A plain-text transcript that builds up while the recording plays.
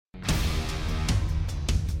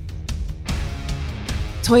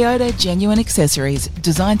Toyota Genuine Accessories,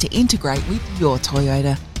 designed to integrate with your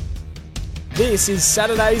Toyota. This is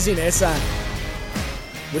Saturdays in SA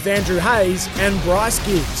with Andrew Hayes and Bryce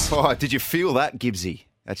Gibbs. Oh, did you feel that, Gibbsy?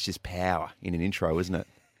 That's just power in an intro, isn't it?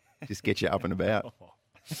 Just get you up and about.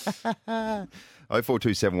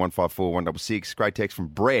 0427 154 166. Great text from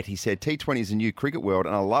Brett. He said, T20 is a new cricket world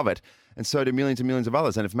and I love it. And so do millions and millions of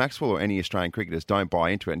others. And if Maxwell or any Australian cricketers don't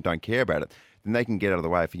buy into it and don't care about it, then they can get out of the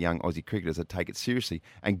way for young Aussie cricketers that take it seriously.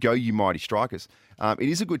 And go, you mighty strikers. It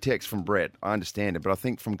is a good text from Brett. I understand it. But I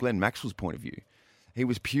think from Glenn Maxwell's point of view, he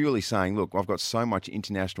was purely saying, look, I've got so much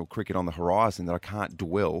international cricket on the horizon that I can't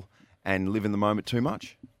dwell and live in the moment too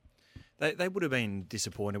much. They would have been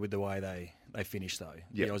disappointed with the way they finished, though,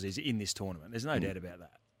 the Aussies, in this tournament. There's no doubt about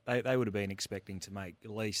that. They would have been expecting to make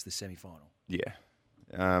at least the semi-final. Yeah.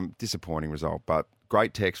 Disappointing result, but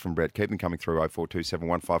great text from Brett. Keep them coming through, 0427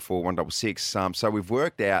 154 166. So we've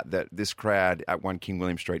worked out that this crowd at 1 King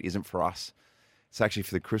William Street isn't for us. It's actually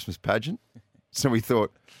for the Christmas pageant. So we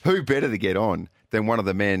thought, who better to get on than one of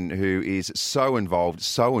the men who is so involved,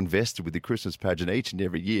 so invested with the Christmas pageant each and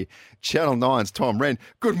every year. Channel 9's Tom Wren.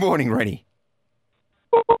 Good morning, Rennie.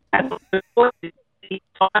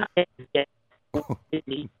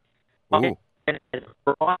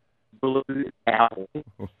 Blue Owl,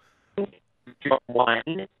 John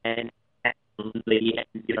Wayne, and absolutely,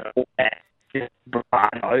 all that just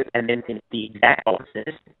bravado, and then think the exact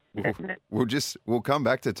opposite. We'll come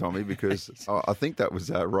back to Tommy because I think that was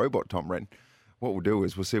robot Tom Wren. What we'll do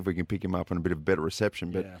is we'll see if we can pick him up on a bit of a better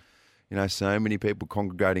reception. But so many people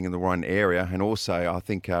congregating in the one area, and also I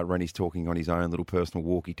think Rennie's talking on his own little personal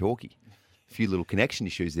walkie-talkie. A few little connection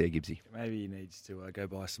issues there, Gibbsy. Maybe he needs to go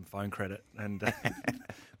buy some phone credit and the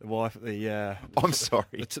wife. I'm sorry.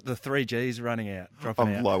 The 3G's running out.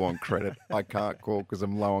 I'm low on credit. I can't call because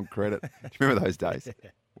I'm low on credit. Do you remember those days?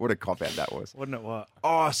 What a cop out that was. Wasn't it what?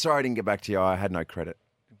 Oh, sorry, I didn't get back to you. I had no credit.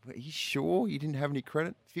 Are you sure you didn't have any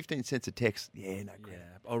credit? 15 cents a text. Yeah, no credit.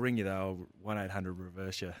 Yeah, I'll ring you though. 1-800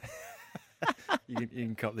 reverse you. You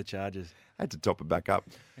can cop the charges. I had to top it back up.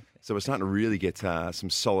 So we're starting to really get some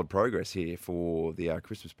solid progress here for the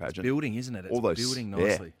Christmas pageant. It's building, isn't it? It's all those, building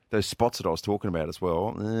nicely. Yeah, those spots that I was talking about as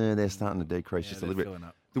well, they're starting to decrease just a little bit.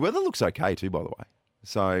 Up. The weather looks okay too, by the way.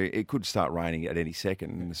 So it could start raining at any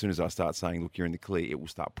second. And as soon as I start saying, look, you're in the clear, it will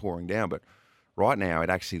start pouring down. But right now, it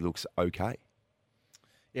actually looks okay.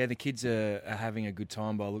 Yeah, the kids are having a good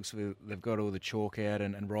time by the looks of it. They've got all the chalk out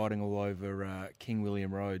and riding all over King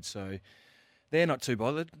William Road. So they're not too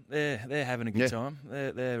bothered. They're having a good time.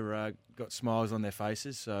 They're got smiles on their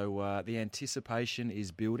faces. So the anticipation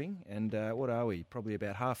is building. And what are we? Probably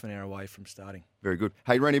about half an hour away from starting. Very good.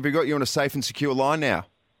 Hey, Rennie, have we got you on a safe and secure line now?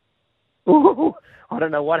 Ooh, I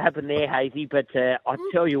don't know what happened there, Hazy, but I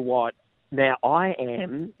tell you what. Now, I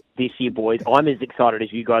am, this year, boys, I'm as excited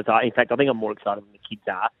as you guys are. In fact, I think I'm more excited than the kids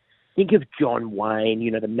are. Think of John Wayne,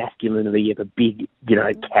 the masculinity of a big,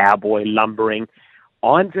 cowboy lumbering.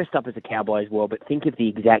 I'm dressed up as a cowboy as well, but think of the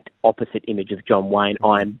exact opposite image of John Wayne.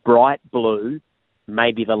 I'm bright blue,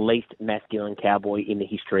 maybe the least masculine cowboy in the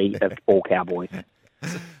history of all cowboys.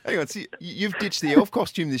 Hang on, see, you've ditched the elf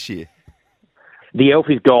costume this year. The elf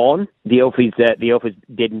is gone. The elf is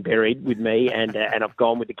dead and buried with me, and I've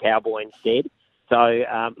gone with the cowboy instead. So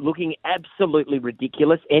looking absolutely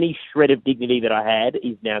ridiculous. Any shred of dignity that I had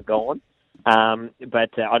is now gone. But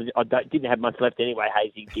I didn't have much left anyway,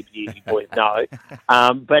 Hazy, Gibbsy, as you boys know.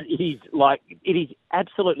 But it is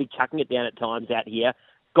absolutely chucking it down at times out here.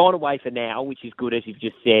 Gone away for now, which is good, as you've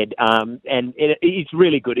just said. And it's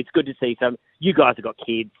really good. It's good to see some. You guys have got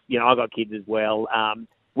kids. I've got kids as well.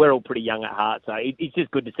 We're all pretty young at heart, so it's just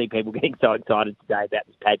good to see people getting so excited today about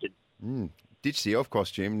this pageant. Ditch the elf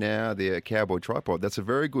costume, now the cowboy tripod. That's a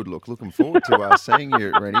very good look. Looking forward to seeing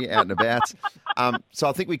you, Rennie, out and about. So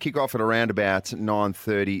I think we kick off at around about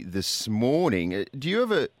 9:30 this morning.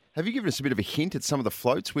 Have you given us a bit of a hint at some of the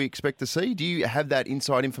floats we expect to see? Do you have that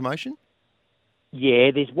inside information?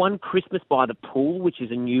 Yeah, there's one Christmas by the pool, which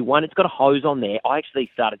is a new one. It's got a hose on there. I actually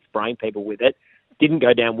started spraying people with it. Didn't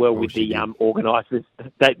go down well with the organisers.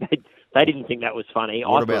 They didn't think that was funny. I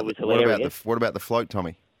thought it was hilarious. What about the float,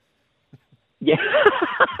 Tommy? Yeah.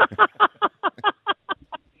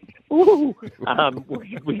 Ooh.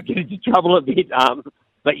 We get into trouble a bit.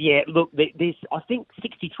 But yeah, look, there's I think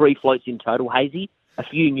 63 floats in total, Hazy. A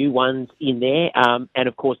few new ones in there, and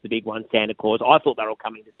of course the big one, Santa Claus. I thought they were all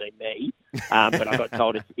coming to see me, but I got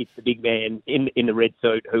told it's the big man in the red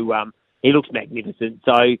suit who he looks magnificent.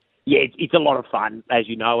 So it's a lot of fun, as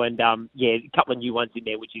you know, and a couple of new ones in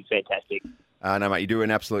there, which is fantastic. No, mate, you do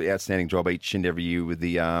an absolutely outstanding job each and every year with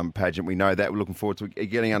the pageant. We know that. We're looking forward to it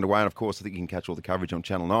getting underway, and of course, I think you can catch all the coverage on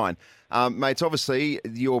Channel 9. Mate, it's obviously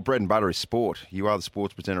your bread and butter is sport. You are the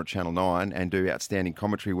sports presenter at Channel 9 and do outstanding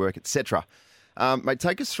commentary work, etc. Mate,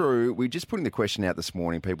 take us through. We're just putting the question out this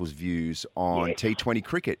morning, people's views on T20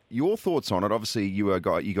 cricket. Your thoughts on it? Obviously, you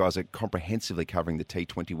guys are comprehensively covering the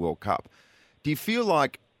T20 World Cup. Do you feel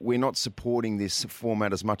like we're not supporting this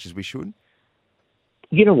format as much as we should?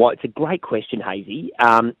 You know what? It's a great question, Hazy.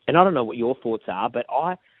 And I don't know what your thoughts are, but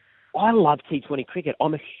I love T20 cricket.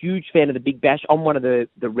 I'm a huge fan of the Big Bash. I'm one of the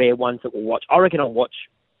rare ones that will watch. I reckon I'll watch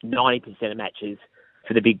 90% of matches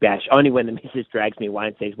for the Big Bash. Only when the missus drags me away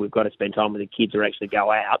and says we've got to spend time with the kids or actually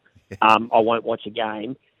go out, I won't watch a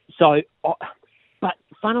game. But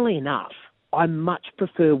funnily enough, I much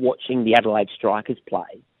prefer watching the Adelaide Strikers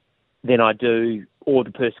play than I do, or the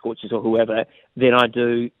Perth Scorchers or whoever, than I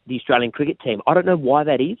do the Australian cricket team. I don't know why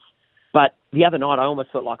that is, but the other night I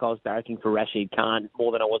almost felt like I was barracking for Rashid Khan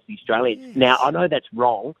more than I was the Australians. Yes. Now, I know that's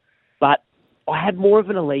wrong, but I have more of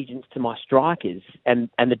an allegiance to my strikers and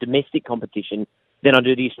the domestic competition than I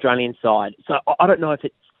do the Australian side. So I don't know if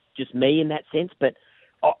it's just me in that sense, but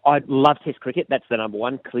I love Test cricket. That's the number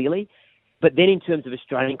one, clearly. But then in terms of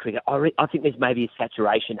Australian cricket, I think there's maybe a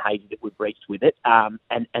saturation, Hazy, that we've reached with it. And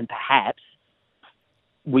perhaps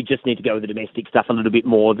we just need to go with the domestic stuff a little bit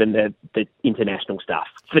more than the international stuff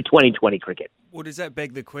for 2020 cricket. Well, does that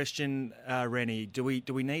beg the question, Rennie? Do we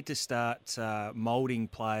need to start moulding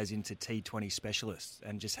players into T20 specialists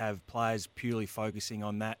and just have players purely focusing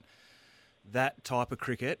on that type of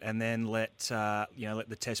cricket, and then let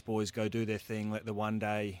the Test boys go do their thing, let the one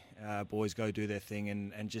day boys go do their thing,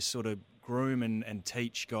 and just sort of groom and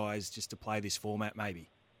teach guys just to play this format, maybe?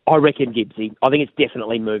 I reckon, Gibbsy. I think it's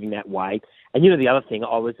definitely moving that way. And the other thing,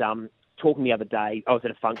 I was talking the other day, I was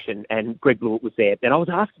at a function and Greg Blewett was there, and I was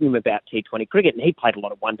asking him about T20 cricket, and he played a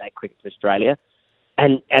lot of one-day cricket for Australia,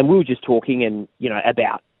 and we were just talking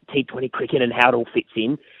about T20 cricket and how it all fits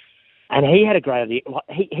in. And he had a great idea.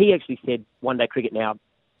 He actually said one-day cricket now,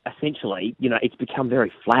 essentially, it's become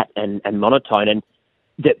very flat and monotone, and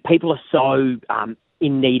that people are so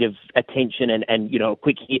in need of attention and a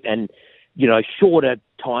quick hit and, shorter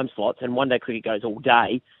time slots, and one-day cricket goes all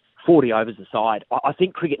day, 40 overs aside. I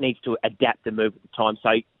think cricket needs to adapt and move with the time. So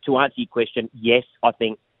to answer your question, yes, I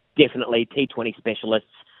think definitely T20 specialists,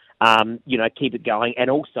 keep it going. And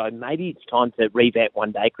also maybe it's time to revamp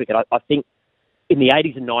one-day cricket. I think in the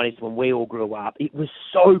 80s and 90s when we all grew up, it was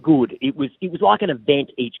so good. It was like an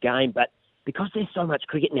event each game, but because there's so much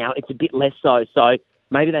cricket now, it's a bit less so. So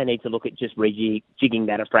maybe they need to look at just rejigging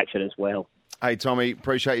that a fraction as well. Hey, Tommy,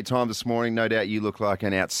 appreciate your time this morning. No doubt you look like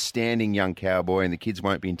an outstanding young cowboy, and the kids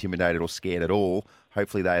won't be intimidated or scared at all.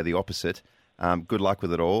 Hopefully they are the opposite. Good luck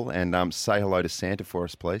with it all, and say hello to Santa for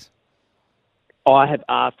us, please. I have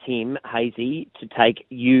asked him, Hazy, to take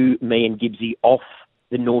you, me and Gibbsy off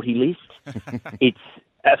the naughty list. It's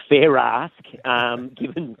a fair ask,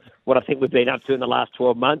 given what I think we've been up to in the last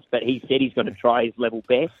 12 months, but he said he's going to try his level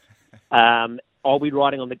best. I'll be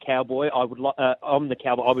riding on the cowboy. I'm the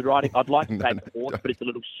cowboy. I'll be riding. I'd like to take a horse, but it's a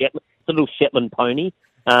little Shetland pony.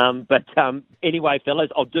 But anyway, fellas,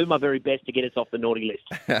 I'll do my very best to get us off the naughty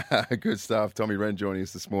list. Good stuff. Tommy Wren joining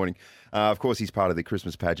us this morning. Of course, he's part of the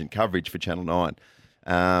Christmas pageant coverage for Channel 9.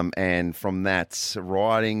 And from that,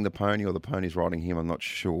 riding the pony or the pony's riding him, I'm not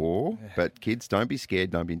sure. But kids, don't be scared.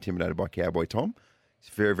 Don't be intimidated by Cowboy Tom. He's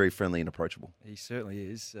very, very friendly and approachable. He certainly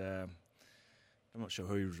is. I'm not sure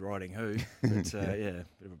who's riding who, but bit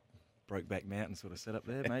of a Brokeback Mountain sort of setup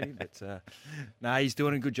there, maybe. But no, he's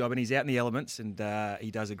doing a good job, and he's out in the elements, and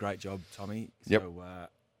he does a great job, Tommy. So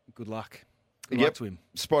good luck. Good luck to him.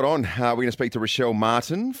 Spot on. We're going to speak to Rochelle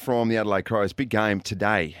Martin from the Adelaide Crows. Big game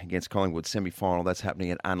today against Collingwood semi-final. That's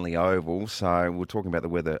happening at Unley Oval. So we're talking about the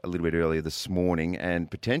weather a little bit earlier this morning,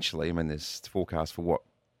 and potentially, there's forecast for what?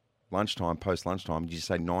 Lunchtime, post-lunchtime. Did you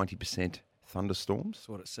say 90%? Thunderstorms? That's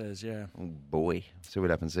what it says, yeah. Oh, boy. See what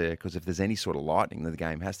happens there. Because if there's any sort of lightning, then the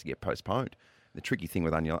game has to get postponed. The tricky thing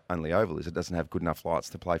with Unley Oval is it doesn't have good enough lights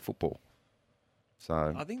to play football.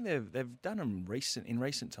 So I think they've done them in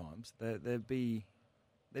recent times. They'd be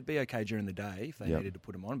okay during the day if they needed to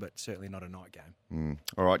put them on, but certainly not a night game.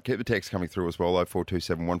 All right, keep the text coming through as well,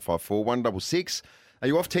 0427 154 166. Are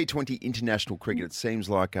you off T20 international cricket? It seems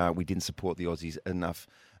like we didn't support the Aussies enough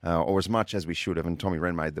or as much as we should have. And Tommy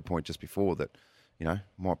Wren made the point just before that,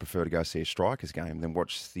 might prefer to go see a Strikers game than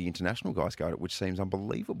watch the international guys go to it, which seems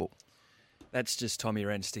unbelievable. That's just Tommy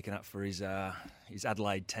Wren sticking up for his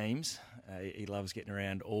Adelaide teams. He loves getting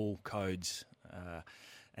around all codes.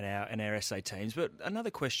 and our SA teams. But another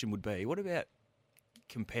question would be, what about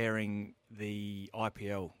comparing the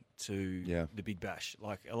IPL to the Big Bash?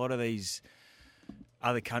 Like, a lot of these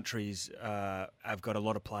other countries have got a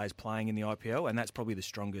lot of players playing in the IPL, and that's probably the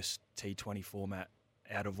strongest T20 format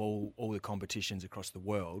out of all the competitions across the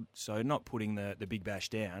world. So not putting the Big Bash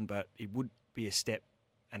down, but it would be a step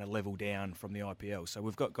and a level down from the IPL. So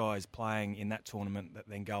we've got guys playing in that tournament that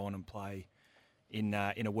then go on and play in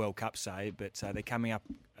a World Cup, say, but they're coming up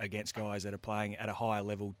against guys that are playing at a higher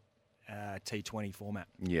level T20 format.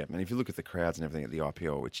 Yeah, and if you look at the crowds and everything at the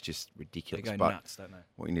IPL, it's just ridiculous. They go nuts, don't they?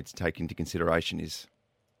 What you need to take into consideration is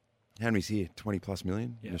how many's here? 20 plus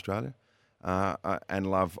million in Australia, and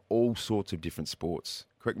love all sorts of different sports.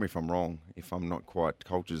 Correct me if I'm wrong, if I'm not quite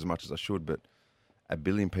cultured as much as I should, but 1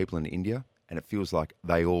 billion people in India, and it feels like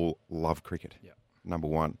they all love cricket. Yeah. Number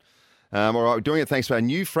one. All right, we're doing it thanks to our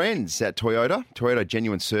new friends at Toyota. Toyota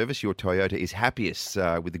Genuine Service. Your Toyota is happiest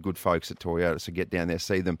with the good folks at Toyota. So get down there,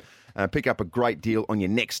 see them. Pick up a great deal on your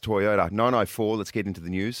next Toyota. 9:04, let's get into the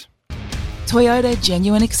news. Toyota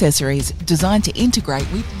Genuine Accessories, designed to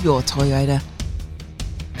integrate with your Toyota.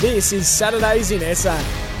 This is Saturdays in SA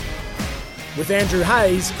with Andrew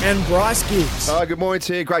Hayes and Bryce Gibbs. Good morning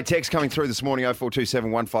to you. Great text coming through this morning,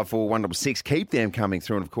 0427 154 166. Keep them coming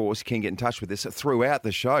through, and of course, you can get in touch with us throughout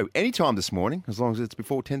the show. Anytime this morning, as long as it's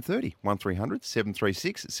before 10:30. 1300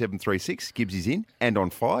 736 736. Gibbs is in and on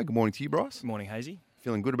fire. Good morning to you, Bryce. Good morning, Hazy.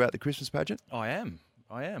 Feeling good about the Christmas pageant? I am.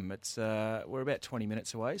 It's we're about 20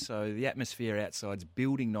 minutes away, so the atmosphere outside's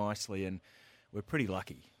building nicely, and we're pretty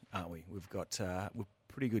lucky, aren't we? We've got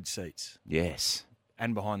pretty good seats. Yes.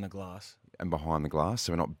 And behind the glass.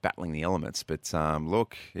 So we're not battling the elements. But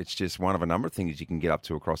look, it's just one of a number of things you can get up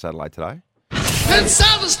to across Adelaide today. And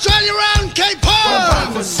South Australia round Cape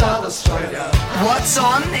Horn! For South Australia. What's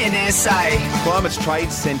on in SA? Climate's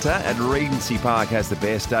Trade Centre at Regency Park has the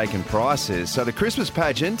best steak and prices. So the Christmas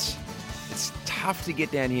pageant, it's tough to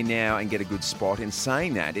get down here now and get a good spot. In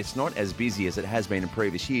saying that, it's not as busy as it has been in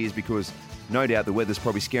previous years because no doubt the weather's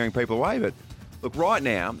probably scaring people away. But look, right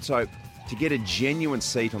now, so to get a genuine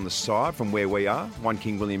seat on the side from where we are, 1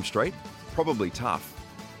 King William Street, probably tough.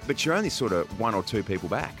 But you're only sort of 1 or 2 people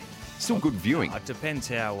back. Still good viewing. It depends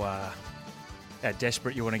how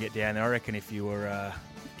desperate you want to get down there. I reckon if you were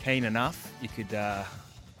keen enough, you could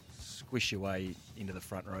squish your way into the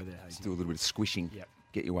front row there. Just do a little bit of squishing. Yep.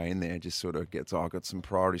 Get your way in there. Just sort of I've got some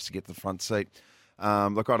priorities to get to the front seat.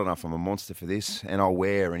 Look, I don't know if I'm a monster for this, and I'll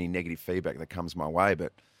wear any negative feedback that comes my way,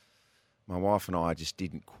 but my wife and I just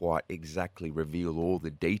didn't quite exactly reveal all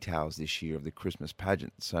the details this year of the Christmas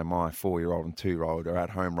pageant. So my 4-year-old and 2-year-old are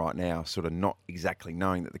at home right now, sort of not exactly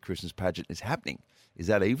knowing that the Christmas pageant is happening. Is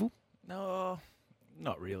that evil? No,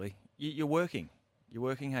 not really. You're working. You're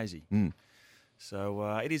working, Hazy. So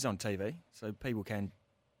it is on TV, so people can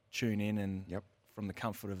tune in and from the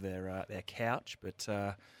comfort of their couch.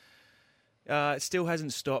 But it still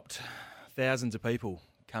hasn't stopped thousands of people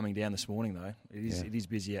coming down this morning, though. It is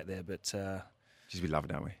busy out there, but we love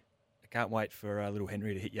it, don't we? I can't wait for little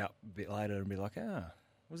Henry to hit you up a bit later and be like,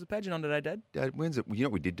 was the pageant on today, Dad? Dad, when's it? You know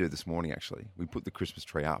what we did do this morning, actually? We put the Christmas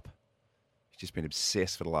tree up. He's just been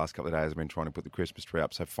obsessed for the last couple of days. I've been trying to put the Christmas tree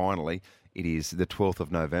up. So finally, it is the 12th of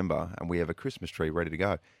November, and we have a Christmas tree ready to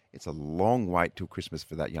go. It's a long wait till Christmas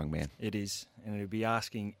for that young man. It is, and he'll be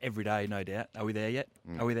asking every day, no doubt, are we there yet?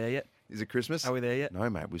 Are we there yet? Is it Christmas? Are we there yet? No,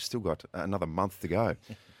 mate. We've still got another month to go.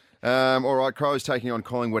 All right, Crows taking on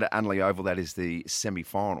Collingwood at Unley Oval. That is the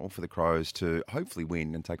semi-final for the Crows to hopefully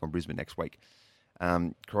win and take on Brisbane next week.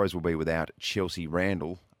 Crows will be without Chelsea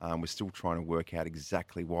Randall. We're still trying to work out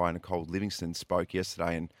exactly why Nicole Livingston spoke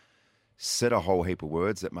yesterday and said a whole heap of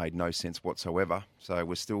words that made no sense whatsoever. So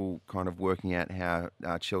we're still kind of working out how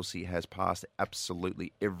Chelsea has passed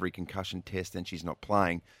absolutely every concussion test and she's not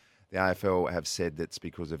playing. The AFL have said that's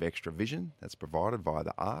because of extra vision that's provided via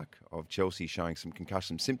the ARC of Chelsea showing some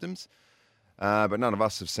concussion symptoms. But none of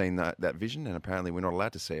us have seen that vision, and apparently we're not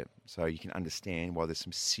allowed to see it. So you can understand why there's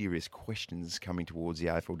some serious questions coming towards the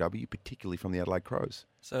AFLW, particularly from the Adelaide Crows.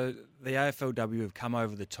 So the AFLW have come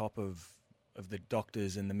over the top of the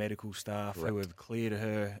doctors and the medical staff. Correct. Who have cleared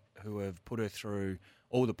her, who have put her through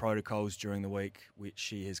all the protocols during the week, which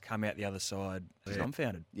she has come out the other side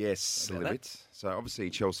dumbfounded. Yes, a little bit. So obviously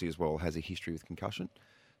Chelsea as well has a history with concussion.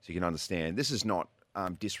 So you can understand this is not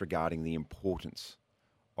disregarding the importance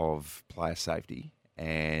of player safety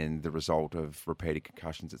and the result of repeated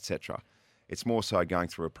concussions, etc. It's more so going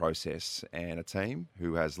through a process, and a team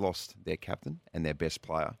who has lost their captain and their best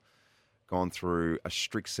player, gone through a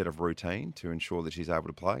strict set of routine to ensure that she's able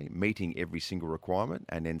to play, meeting every single requirement,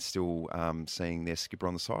 and then still seeing their skipper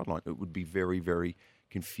on the sideline. It would be very, very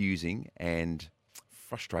confusing and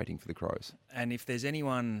frustrating for the Crows. And if there's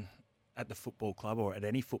anyone at the football club or at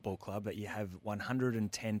any football club that you have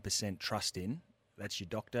 110% trust in, that's your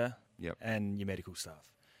doctor and your medical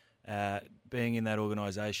staff. Being in that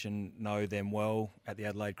organisation, know them well at the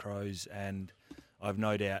Adelaide Crows, and I've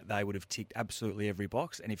no doubt they would have ticked absolutely every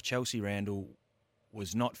box. And if Chelsea Randall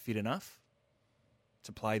was not fit enough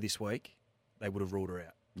to play this week, they would have ruled her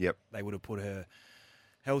out. Yep. They would have put her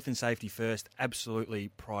health and safety first, absolutely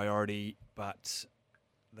priority, but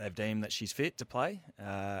they've deemed that she's fit to play.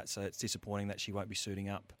 So it's disappointing that she won't be suiting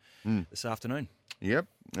up this afternoon. Yep.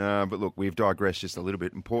 But look, we've digressed just a little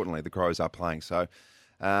bit. Importantly, the Crows are playing. So,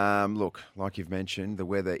 look, like you've mentioned, the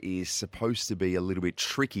weather is supposed to be a little bit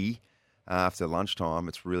tricky after lunchtime.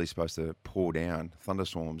 It's really supposed to pour down.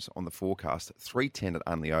 Thunderstorms on the forecast. 3:10 at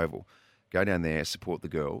Unley Oval. Go down there, support the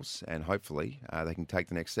girls, and hopefully they can take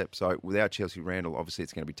the next step. So without Chelsea Randall, obviously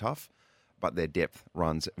it's going to be tough, but their depth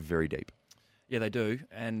runs very deep. Yeah, they do.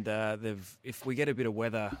 And if we get a bit of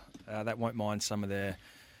weather, that won't mind some of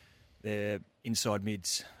their inside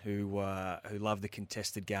mids who love the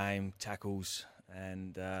contested game, tackles,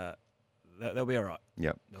 and they'll be all right.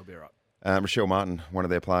 Yep. They'll be all right. Rochelle Martin, one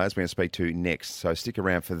of their players, we're going to speak to next. So stick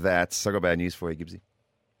around for that. So I got bad news for you, Gibbsy.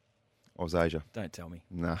 Ausasia. Don't tell me.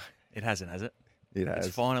 No. It hasn't, has it? It has.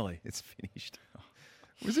 It's finally. It's finished.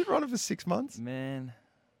 Was it running for 6 months? Man.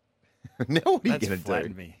 Now what are you That's going to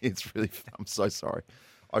flattened do? me. It's really. I'm so sorry.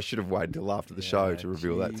 I should have waited until after the show to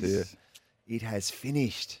reveal that to you. It has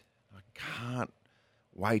finished. I can't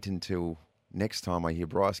wait until next time I hear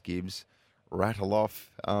Bryce Gibbs rattle off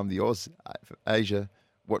the Asia,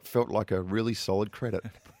 what felt like a really solid credit.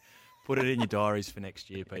 Put it in your diaries for next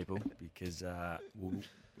year, people, because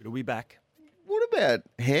it'll be back. What about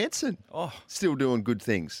Hanson? Oh, still doing good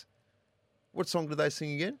things. What song do they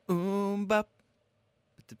sing again? Bop.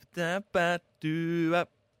 Ba-da-ba-doo-up.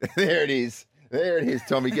 There it is. There it is,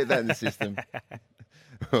 Tommy. Get that in the system.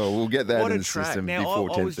 Oh, we'll get that in the system now, before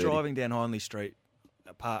 10:30. I was driving down Hindley Street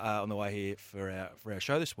on the way here for our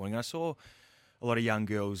show this morning, and I saw a lot of young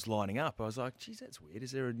girls lining up. I was like, geez, that's weird.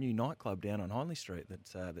 Is there a new nightclub down on Hindley Street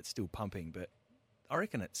that's still pumping? But I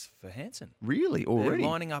reckon it's for Hanson. Really? Already? They're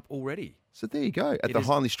lining up already. So there you go, at the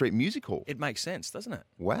Hindley Street Music Hall. It makes sense, doesn't it?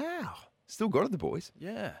 Wow. Still got it, the boys.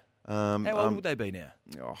 Yeah. How old would they be now?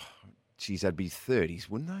 Oh, geez, they'd be 30s,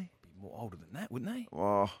 wouldn't they? Be more older than that, wouldn't they?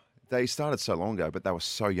 Oh, they started so long ago, but they were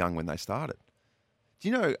so young when they started. Do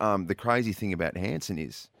you know the crazy thing about Hanson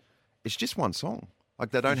is it's just one song.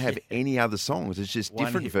 Like, they don't have any other songs. It's just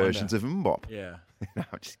different versions of Mbop. Yeah. No,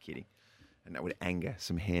 I'm just kidding. And that would anger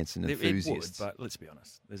some Hanson enthusiasts. It would, but let's be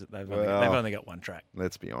honest. They've only got one track.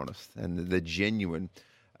 Let's be honest. And the genuine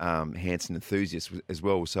Hanson enthusiasts as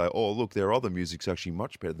well will say, oh, look, their other music's actually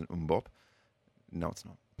much better than Mbop. No, it's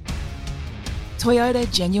not.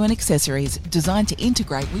 Toyota Genuine Accessories, designed to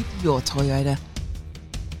integrate with your Toyota.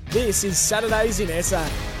 This is Saturdays in SA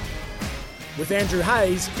with Andrew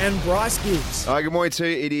Hayes and Bryce Gibbs. Good morning to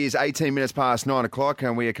you. It is 18 minutes past 9 o'clock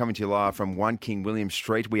and we are coming to you live from 1 King William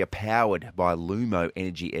Street. We are powered by Lumo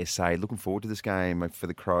Energy SA. Looking forward to this game for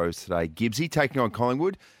the Crows today. Gibbsy taking on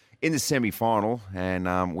Collingwood in the semi-final,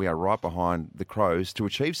 and we are right behind the Crows to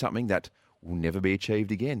achieve something that will never be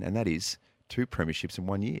achieved again, and that is 2 premierships in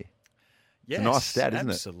 1 year. Yes, it's a nice stat, isn't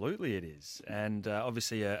it? Absolutely it is. And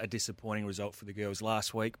obviously a disappointing result for the girls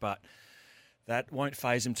last week, but that won't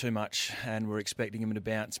faze them too much, and we're expecting them to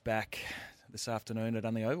bounce back this afternoon at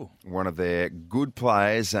Unley Oval. One of their good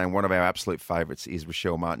players and one of our absolute favourites is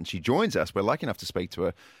Rochelle Martin. She joins us. We're lucky enough to speak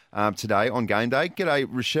to her today on game day. G'day,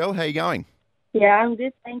 Rochelle. How are you going? Yeah, I'm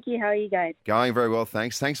good. Thank you. How are you guys? Going very well,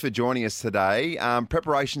 thanks. Thanks for joining us today.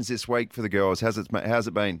 Preparations this week for the girls. How's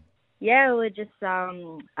it been? Yeah, we're just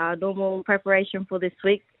our normal preparation for this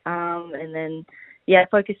week, and then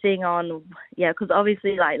focusing on because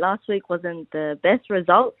obviously like last week wasn't the best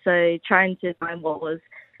result, so trying to find what was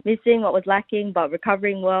missing, what was lacking, but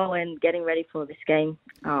recovering well and getting ready for this game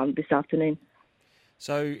this afternoon.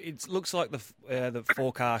 So it looks like the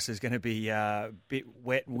forecast is going to be a bit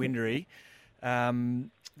wet and windery.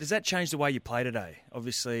 Does that change the way you play today?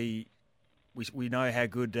 Obviously, we know how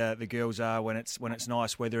good the girls are when it's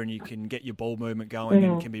nice weather and you can get your ball movement going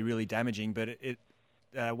and can be really damaging. But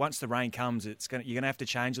once the rain comes, you're going to have to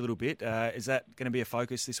change a little bit. Is that going to be a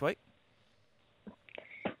focus this week?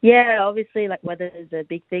 Yeah, obviously, like weather is a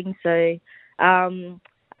big thing. So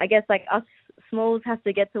I guess like us Smalls have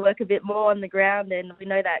to get to work a bit more on the ground, and we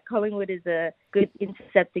know that Collingwood is a good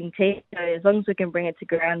intercepting team. So as long as we can bring it to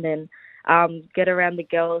ground and get around the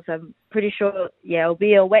girls, I'm pretty sure, it'll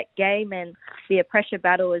be a wet game and be a pressure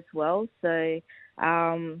battle as well. So,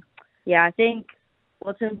 I think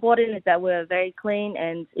what's important is that we're very clean,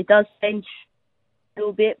 and it does change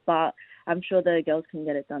little bit, but I'm sure the girls can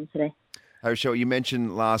get it done today. Hey, Rochelle, you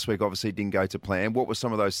mentioned last week obviously it didn't go to plan. What were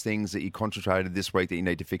some of those things that you concentrated this week that you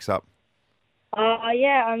need to fix up?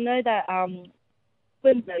 Yeah, I know that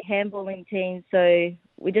with the handballing team, so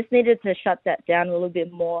we just needed to shut that down a little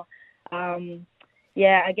bit more.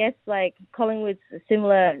 Yeah, I guess like Collingwood's a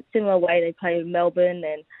similar way they play with Melbourne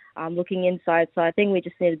and looking inside. So I think we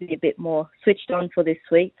just need to be a bit more switched on for this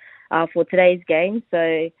week, for today's game.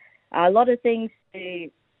 So a lot of things to,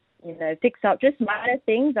 fix up, just minor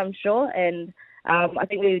things, I'm sure. And I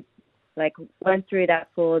think we went through that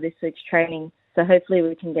for this week's training. So hopefully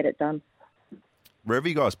we can get it done. Wherever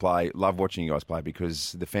you guys play, love watching you guys play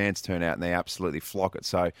because the fans turn out and they absolutely flock it.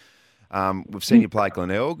 So we've seen you play at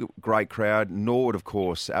Glenelg, great crowd. Norwood, of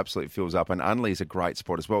course, absolutely fills up, and Unley is a great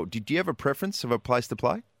spot as well. Did you have a preference of a place to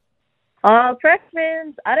play?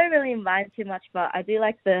 Preference, I don't really mind too much, but I do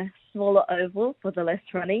like the smaller oval for the less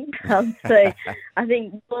running. So I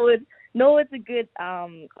think Norwood's a good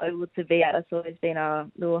oval to be at. It's always been our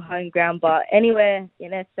little home ground, but anywhere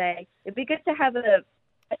in SA, it'd be good to have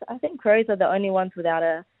I think Crows are the only ones without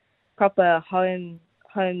a proper home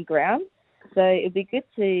ground. So it'd be good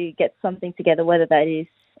to get something together, whether that is,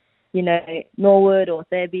 Norwood or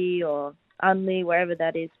Thurby or Unley, wherever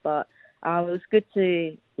that is. But it was good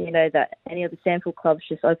to, that any of the sample clubs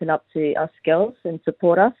just open up to us girls and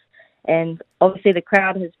support us. And obviously the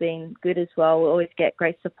crowd has been good as well. We always get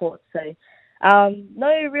great support. So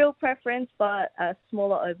no real preference, but a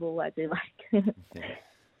smaller oval I do like.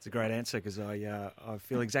 It's a great answer because I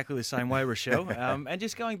feel exactly the same way, Rochelle. And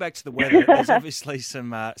just going back to the weather, there's obviously some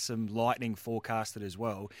lightning forecasted as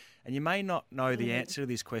well. And you may not know the answer to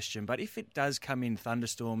this question, but if it does come in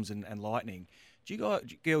thunderstorms and lightning, do you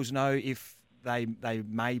girls know if they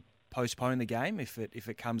may postpone the game if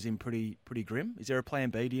it comes in pretty grim? Is there a plan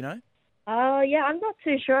B? Do you know? Yeah, I'm not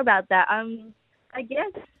too sure about that. I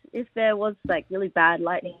guess if there was really bad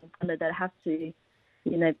lightning and thunder, they'd have to,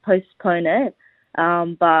 postpone it.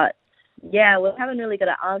 But yeah, we haven't really got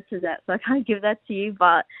an answer to that, so I can't give that to you,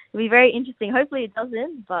 but it'll be very interesting. Hopefully it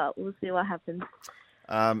doesn't, but we'll see what happens.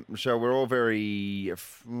 Michelle, we're all very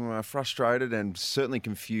frustrated and certainly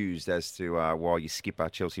confused as to why your skipper,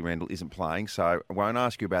 Chelsea Randall, isn't playing. So I won't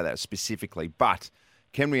ask you about that specifically, but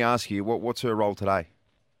can we ask you, what's her role today?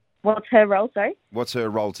 What's her role, sorry? What's her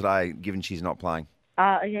role today, given she's not playing?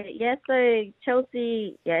 So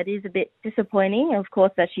Chelsea, it is a bit disappointing, of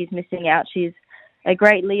course, that she's missing out. She's a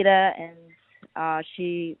great leader, and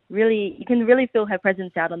you can really feel her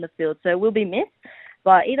presence out on the field. So we'll be missed.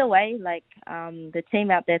 But either way, the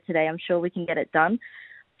team out there today, I'm sure we can get it done.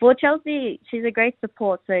 For Chelsea, she's a great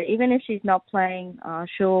support. So even if she's not playing,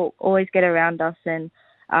 she'll always get around us. And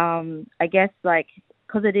I guess,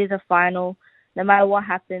 because it is a final, no matter what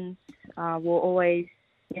happens, we'll always,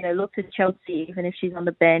 look to Chelsea. Even if she's on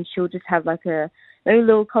the bench, she'll just have a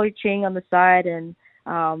little coaching on the side and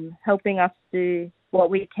helping us do what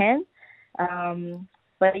we can.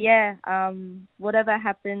 But yeah, whatever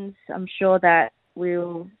happens, I'm sure that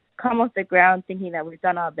we'll come off the ground thinking that we've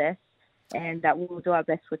done our best and that we'll do our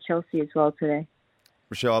best for Chelsea as well today.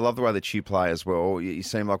 Rochelle, I love the way that you play as well. You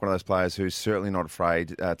seem like one of those players who's certainly not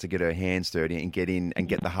afraid to get her hands dirty and get in and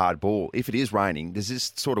get the hard ball. If it is raining, does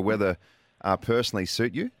this sort of weather personally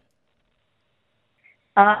suit you?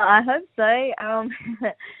 I hope so.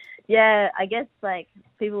 Yeah, I guess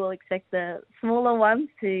people will expect the smaller ones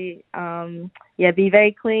to be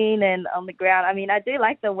very clean and on the ground. I mean, I do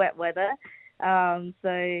like the wet weather,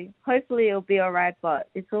 so hopefully it'll be all right. But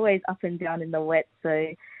it's always up and down in the wet.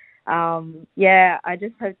 So I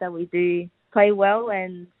just hope that we do play well,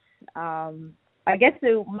 and I guess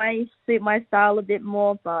it might suit my style a bit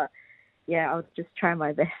more. But yeah, I'll just try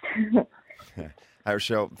my best. Hey,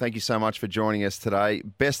 Rochelle, thank you so much for joining us today.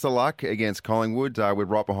 Best of luck against Collingwood. We're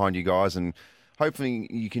right behind you guys, and hopefully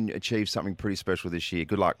you can achieve something pretty special this year.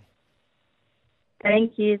 Good luck.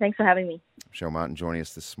 Thank you. Thanks for having me. Rochelle Martin joining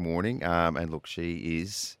us this morning. And look, she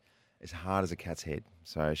is as hard as a cat's head.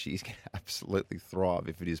 So she's going to absolutely thrive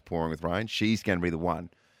if it is pouring with rain. She's going to be the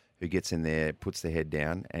one who gets in there, puts the head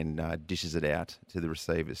down, and dishes it out to the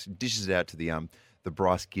receivers. Dishes it out to the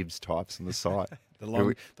Bryce Gibbs types on the side.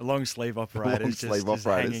 The long sleeve operators, just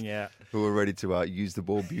hanging out, who are ready to use the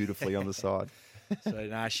ball beautifully on the side.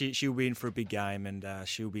 So she'll be in for a big game, and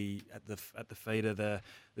she'll be at the feet of the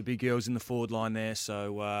big girls in the forward line there.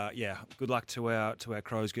 So good luck to our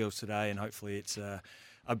Crows girls today, and hopefully it's a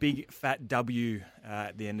big fat W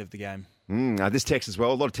at the end of the game. This text as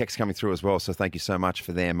well, a lot of text coming through as well, so thank you so much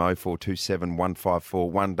for them. 0427 154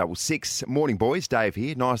 166. Morning, boys. Dave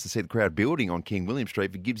here. Nice to see the crowd building on King William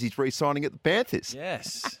Street for Gibbs. He's re-signing at the Panthers.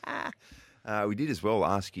 Yes. We did as well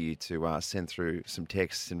ask you to send through some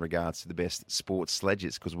texts in regards to the best sports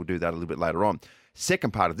sledges, because we'll do that a little bit later on.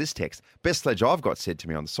 Second part of this text, best sledge I've got said to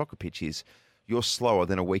me on the soccer pitch is, you're slower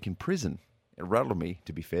than a week in prison. It rattled me,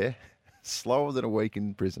 to be fair. Slower than a week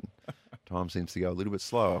in prison. Time seems to go a little bit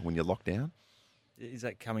slower when you're locked down. Is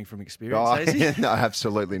that coming from experience, No,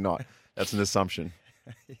 absolutely not. That's an assumption.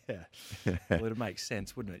 Yeah. Well, it makes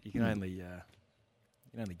sense, wouldn't it? You can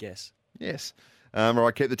only guess. Yes. All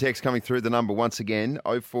right, keep the text coming through. The number, once again,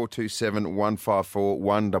 0427 154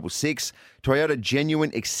 166. Toyota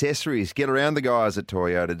Genuine Accessories. Get around the guys at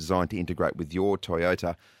Toyota, designed to integrate with your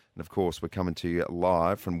Toyota. And, of course, we're coming to you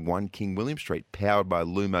live from 1 King William Street, powered by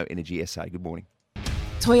Lumo Energy SA. Good morning.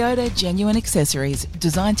 Toyota Genuine Accessories,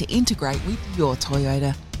 designed to integrate with your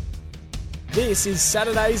Toyota. This is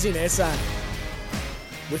Saturdays in SA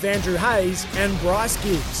with Andrew Hayes and Bryce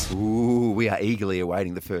Gibbs. Ooh, we are eagerly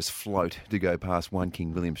awaiting the first float to go past 1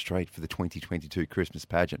 King William Street for the 2022 Christmas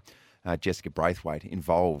pageant. Jessica Braithwaite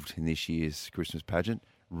involved in this year's Christmas pageant.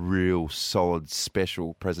 Real solid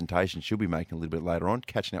special presentation she'll be making a little bit later on,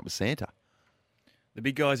 catching up with Santa. The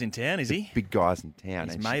big guy's in town, is he? Big guys in town.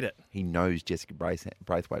 He's made it. He knows Jessica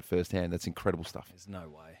Braithwaite firsthand. That's incredible stuff. There's no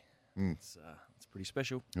way. It's pretty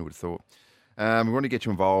special. Who would have thought? We want to get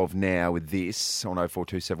you involved now with this on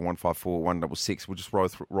 0427 154 166. We'll just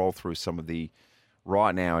roll through some of the,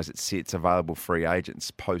 right now as it sits, available free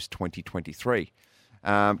agents post-2023.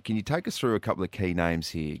 Can you take us through a couple of key names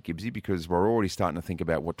here, Gibbsy, because we're already starting to think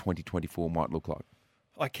about what 2024 might look like.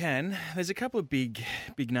 I can. There's a couple of big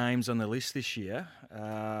names on the list this year.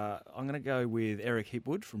 I'm going to go with Eric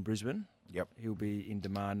Hipwood from Brisbane. Yep. He'll be in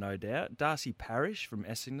demand, no doubt. Darcy Parish from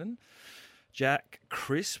Essendon. Jack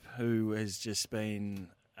Crisp, who has just been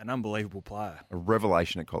an unbelievable player. A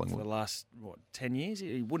revelation at For Collingwood. the last, 10 years?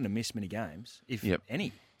 He wouldn't have missed many games, if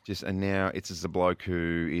any. And now it's as a bloke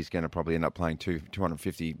who is going to probably end up playing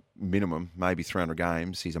 250 minimum, maybe 300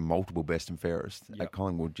 games. He's a multiple best and fairest at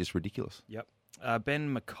Collingwood. Just ridiculous. Yep.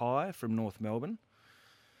 Ben Mackay from North Melbourne.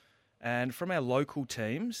 And from our local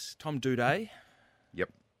teams, Tom Duday. Yep.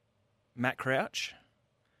 Matt Crouch.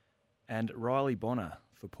 And Riley Bonner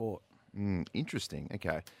for Port. Interesting.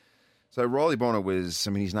 Okay. So Riley Bonner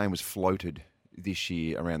his name was floated this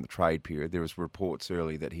year around the trade period. There was reports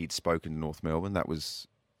early that he'd spoken to North Melbourne. That was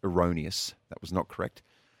erroneous. That was not correct.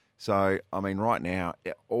 So, right now,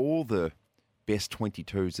 all the best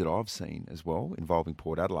 22s that I've seen as well, involving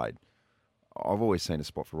Port Adelaide, I've always seen a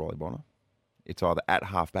spot for Riley Bonner. It's either at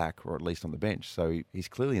half-back or at least on the bench. So he's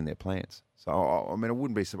clearly in their plans. So, I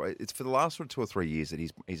wouldn't be surprised. It's for the last 2 or 3 years that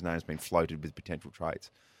his name's been floated with potential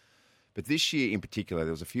trades. But this year in particular,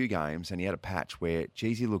 there was a few games and he had a patch where,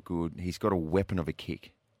 geez, he looked good. He's got a weapon of a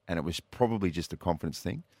kick. And it was probably just a confidence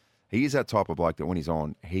thing. He is that type of bloke that when he's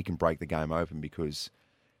on, he can break the game open because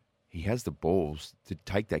he has the balls to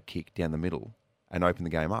take that kick down the middle and open the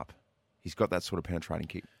game up. He's got that sort of penetrating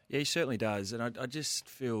kick. Yeah, he certainly does. And I just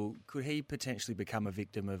feel, could he potentially become a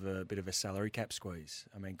victim of a bit of a salary cap squeeze?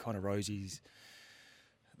 Connor Rosie's,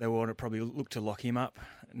 they want to probably look to lock him up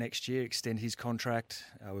next year, extend his contract.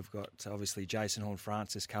 We've got, obviously, Jason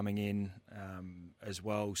Horne-Francis coming in as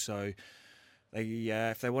well. So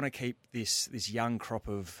if they want to keep this young crop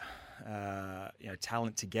of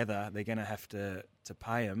talent together, they're going to have to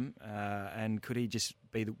pay him. And could he just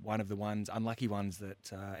be one of the unlucky ones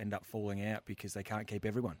that end up falling out because they can't keep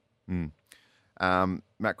everyone?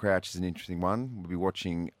 Matt Crouch is an interesting one. We'll be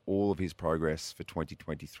watching all of his progress for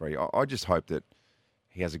 2023. I just hope that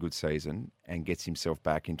he has a good season and gets himself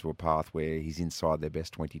back into a path where he's inside their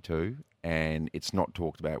best 22 and it's not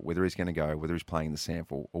talked about whether he's going to go, whether he's playing in the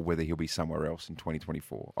sample or whether he'll be somewhere else in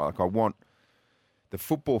 2024. I want the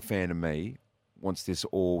football fan in me wants this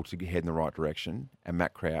all to head in the right direction and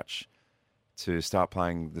Matt Crouch to start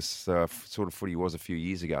playing this sort of footy he was a few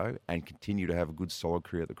years ago and continue to have a good solid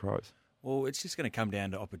career at the Crows. Well, it's just going to come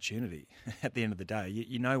down to opportunity at the end of the day.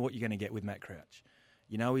 You know what you're going to get with Matt Crouch.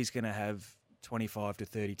 You know he's going to have 25 to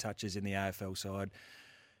 30 touches in the AFL side,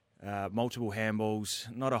 multiple handballs,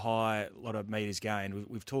 not a lot of metres gained.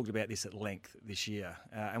 We've talked about this at length this year.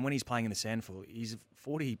 And when he's playing in the SANFL, he's a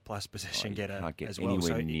 40-plus possession getter as well.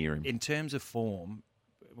 So near him. In terms of form,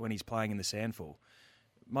 when he's playing in the SANFL,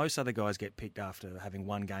 most other guys get picked after having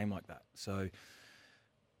one game like that. So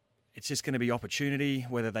it's just going to be opportunity,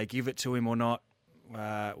 whether they give it to him or not.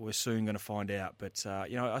 We're soon going to find out. But,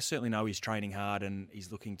 I certainly know he's training hard and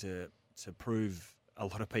he's looking to prove a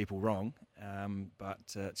lot of people wrong, but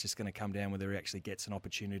it's just going to come down whether he actually gets an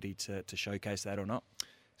opportunity to showcase that or not.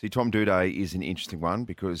 See, Tom Duday is an interesting one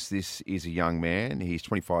because this is a young man. He's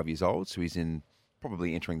 25 years old, so he's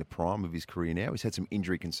probably entering the prime of his career now. He's had some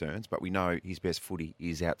injury concerns, but we know his best footy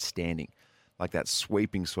is outstanding. like that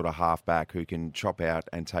sweeping sort of halfback who can chop out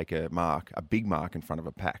and take a big mark in front of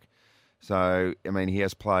a pack. So, I mean, he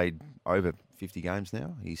has played over 50 games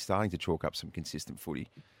now. He's starting to chalk up some consistent footy.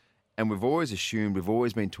 And we've always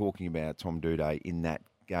been talking about Tom Doedee in that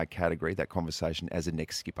category, that conversation, as a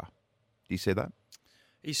next skipper. Do you see that?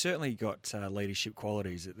 He's certainly got leadership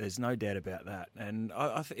qualities. There's no doubt about that. And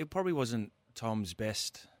it probably wasn't Tom's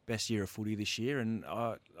best year of footy this year. And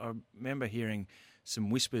I remember hearing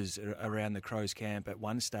some whispers around the Crows camp at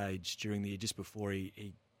one stage during the year, just before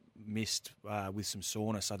he missed with some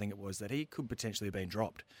soreness, I think it was, that he could potentially have been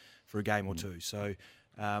dropped for a game or two. So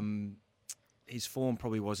his form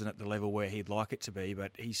probably wasn't at the level where he'd like it to be,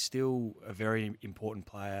 but he's still a very important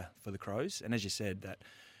player for the Crows. And as you said,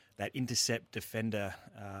 that intercept defender,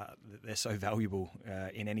 they're so valuable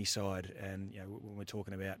in any side. And when we're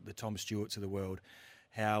talking about the Tom Stewarts of the world,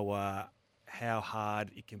 how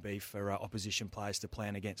hard it can be for opposition players to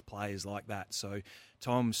plan against players like that. So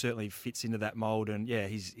Tom certainly fits into that mould, and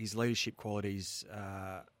his leadership qualities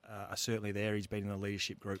are certainly there. He's been in the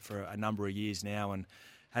leadership group for a number of years now and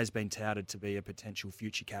has been touted to be a potential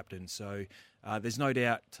future captain. So there's no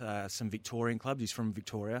doubt some Victorian clubs, he's from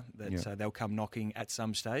Victoria, that they'll come knocking at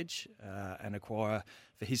some stage and acquire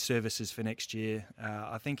for his services for next year.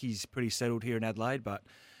 I think he's pretty settled here in Adelaide, but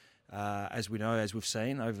as we know, as we've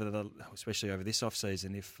seen, especially over this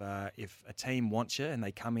off-season, if a team wants you and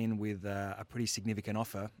they come in with a pretty significant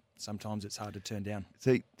offer, sometimes it's hard to turn down.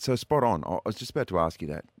 See, so spot on. I was just about to ask you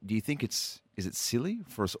that. Do you think is it silly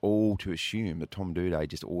for us all to assume that Tom Doedee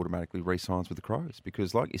just automatically re-signs with the Crows?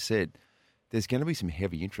 Because like you said, there's going to be some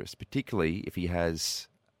heavy interest, particularly if he has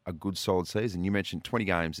a good solid season. You mentioned 20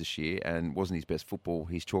 games this year and wasn't his best football.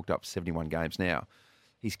 He's chalked up 71 games now.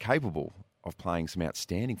 He's capable of playing some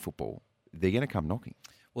outstanding football. They're going to come knocking.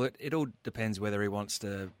 Well, it all depends whether he wants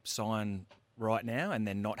to sign right now and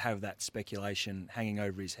then not have that speculation hanging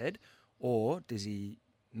over his head, or does he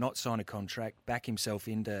not sign a contract, back himself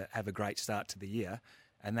in to have a great start to the year,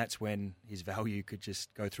 and that's when his value could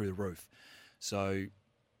just go through the roof. So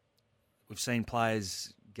we've seen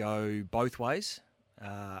players go both ways.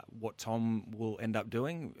 What Tom will end up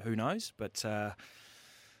doing, who knows? But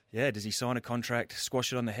does he sign a contract,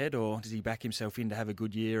 squash it on the head, or does he back himself in to have a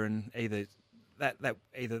good year? And either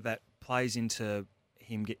that plays into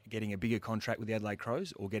him getting a bigger contract with the Adelaide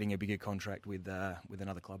Crows or getting a bigger contract with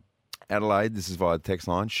another club. Adelaide, this is via the text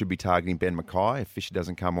line, should be targeting Ben Mackay. If Fisher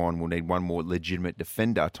doesn't come on, we'll need one more legitimate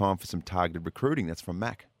defender. Time for some targeted recruiting. That's from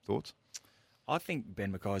Mac. Thoughts? I think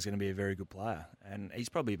Ben Mackay is going to be a very good player, and he's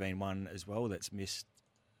probably been one as well that's missed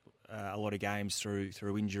a lot of games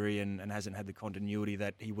through injury and hasn't had the continuity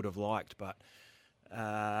that he would have liked. But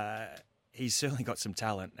he's certainly got some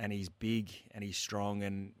talent, and he's big and he's strong,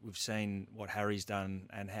 and we've seen what Harry's done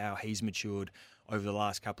and how he's matured over the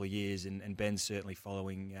last couple of years, and Ben's certainly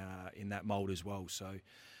following in that mould as well. So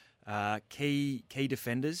key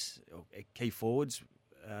defenders, key forwards,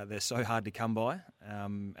 they're so hard to come by,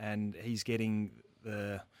 and he's getting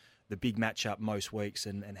the big matchup most weeks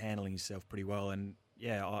and handling himself pretty well. And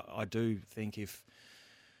I do think if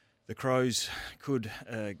the Crows could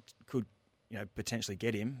potentially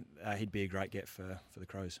get him, he'd be a great get for the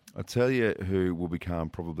Crows. I'll tell you who will become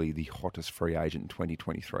probably the hottest free agent in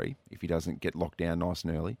 2023 if he doesn't get locked down nice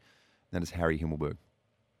and early. That is Harry Himmelberg.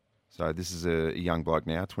 So this is a young bloke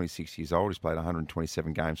now, 26 years old. He's played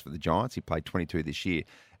 127 games for the Giants. He played 22 this year,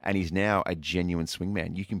 and he's now a genuine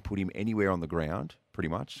swingman. You can put him anywhere on the ground, pretty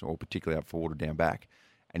much, or particularly up forward or down back,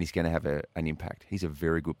 and he's going to have an impact. He's a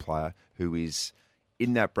very good player who is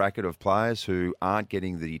in that bracket of players who aren't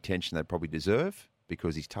getting the attention they probably deserve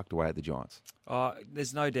because he's tucked away at the Giants.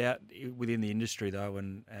 There's no doubt within the industry, though,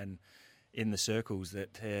 and in the circles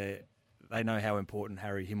that they know how important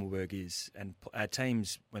Harry Himmelberg is. And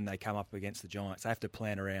teams, when they come up against the Giants, they have to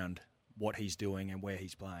plan around what he's doing and where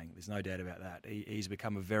he's playing. There's no doubt about that. He's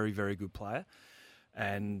become a very, very good player.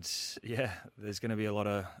 And, there's going to be a lot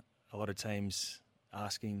of teams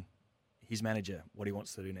asking his manager what he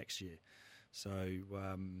wants to do next year. So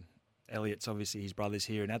Elliott's obviously his brother's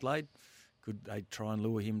here in Adelaide. Could they try and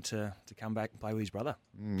lure him to come back and play with his brother?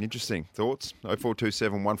 Interesting. Thoughts?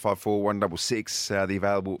 0427 154 166. The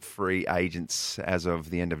available free agents as of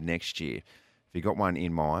the end of next year. If you've got one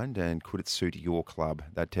in mind and could it suit your club,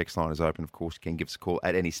 that text line is open. Of course, you can give us a call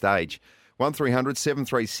at any stage. 1300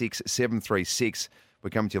 736 736. We're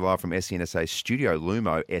coming to you live from SENSA Studio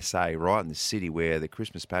Lumo SA, right in the city where the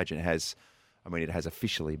Christmas pageant has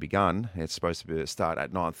officially begun. It's supposed to start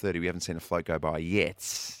at 9:30. We haven't seen a float go by yet.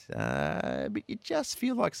 But you just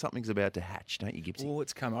feel like something's about to hatch, don't you, Gibbsy? Well,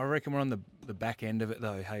 it's come. I reckon we're on the back end of it,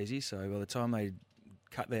 though, Hazy. So by the time they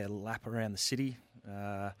cut their lap around the city,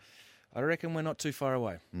 I reckon we're not too far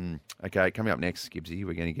away. Okay, coming up next, Gibbsy,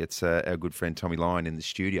 we're going to get our good friend Tommy Lyon in the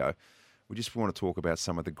studio. We just want to talk about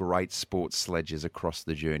some of the great sports sledges across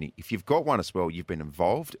the journey. If you've got one as well, you've been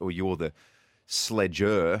involved, or you're the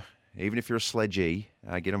sledger, even if you're a sledgee,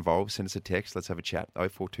 get involved. Send us a text. Let's have a chat.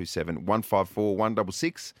 0427 154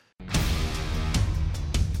 166.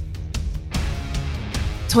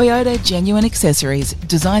 Toyota Genuine Accessories,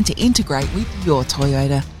 designed to integrate with your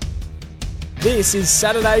Toyota. This is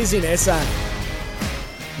Saturdays in SA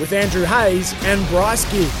with Andrew Hayes and Bryce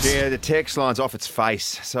Gibbs. Yeah, the text line's off its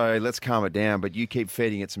face, so let's calm it down. But you keep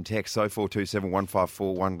feeding it some text. 0427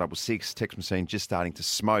 154 166. Text machine just starting to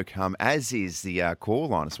smoke, as is the call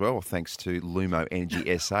line as well, thanks to Lumo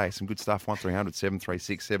Energy SA. Some good stuff, 1300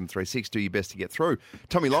 736 736. Do your best to get through.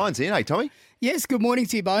 Tommy Lyon's in. Hey, Tommy? Yes, good morning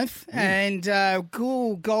to you both. And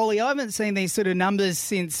golly, I haven't seen these sort of numbers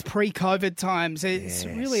since pre-COVID times. It's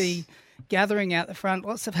really gathering out the front.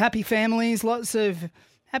 Lots of happy families, lots of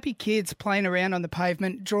happy kids playing around on the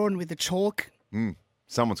pavement, drawn with the chalk.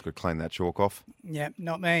 Someone's got to clean that chalk off. Yeah,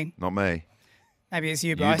 not me. Not me. Maybe it's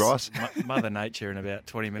you, Bryce. You, Bryce? Mother Nature in about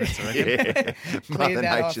 20 minutes, I reckon. Yeah, Mother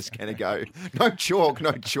Nature's going to go, no chalk.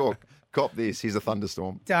 Cop this. Here's a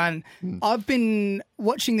thunderstorm. Done. I've been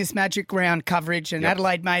watching this Magic Round coverage, and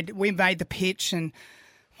Adelaide made the pitch, and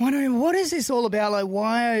wondering what is this all about? Like,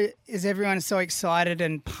 why is everyone so excited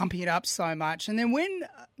and pumping it up so much? And then when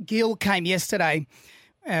Gill came yesterday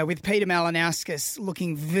with Peter Malinauskas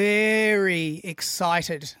looking very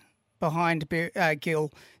excited behind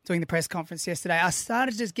Gill doing the press conference yesterday, I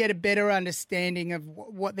started to just get a better understanding of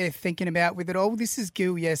what they're thinking about with it all. This is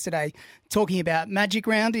Gill yesterday talking about Magic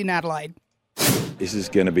Round in Adelaide. This is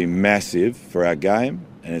going to be massive for our game,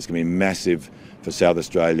 and it's going to be massive for South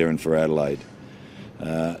Australia and for Adelaide.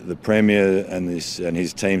 The Premier and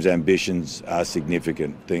his team's ambitions are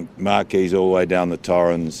significant. I think marquees all the way down the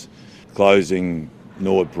Torrens, closing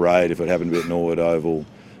Norwood Parade if it happened to be at Norwood Oval,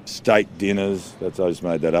 steak dinners, I just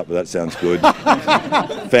made that up, but that sounds good.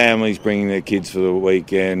 Families bringing their kids for the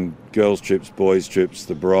weekend, girls' trips, boys' trips,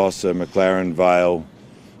 the Barossa, McLaren Vale,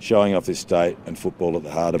 showing off this state and football at the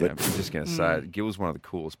heart of it. I'm just going to say it. Gill's one of the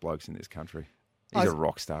coolest blokes in this country. He's a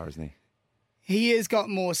rock star, isn't he? He has got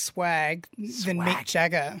more swag than Mick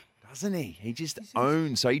Jagger. Doesn't he? He just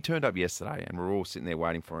owns. So he turned up yesterday and we're all sitting there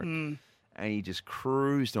waiting for him. And he just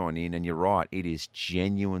cruised on in, and you're right, it is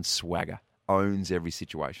genuine swagger. Owns every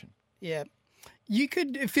situation. Yeah.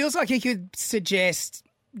 It feels like he could suggest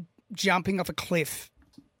jumping off a cliff.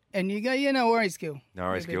 And you go, yeah, no worries, Gill. No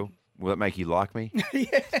worries, Gill. Will that make you like me?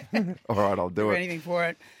 Yeah. All right, I'll do it. Anything for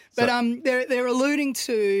it. But they're alluding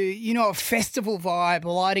to, a festival vibe,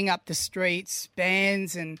 lighting up the streets,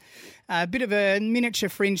 bands, and a bit of a miniature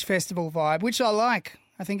fringe festival vibe, which I like.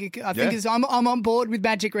 I think I'm on board with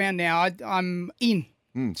Magic Round now. I'm in.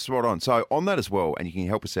 Spot on. So on that as well, and you can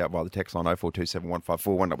help us out via the text line 0427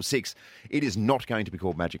 154 166. It is not going to be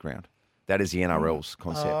called Magic Round. That is the NRL's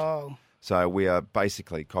concept. Oh. So we are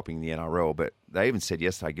basically copying the NRL. But they even said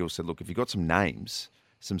yesterday, Gill said, look, if you've got some names,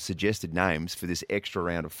 some suggested names for this extra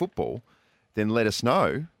round of football, then let us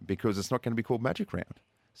know, because it's not going to be called Magic Round.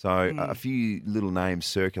 So a few little names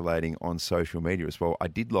circulating on social media as well. I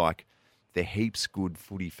did like the Heaps Good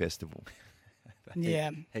Footy Festival.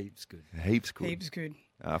 Yeah. Heaps good. Heaps good.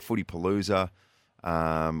 Footy Palooza,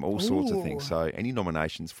 all sorts of things. So any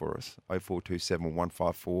nominations for us? 0427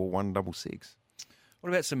 154 166. What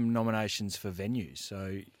about some nominations for venues?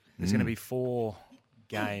 So there's going to be 4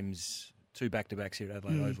 games, 2 back-to-backs here at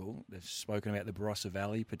Adelaide Oval. They've spoken about the Barossa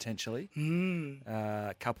Valley potentially.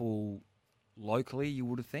 A couple locally, you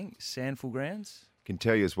would have think. Sandful Grounds. Can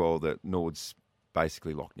tell you as well that Nord's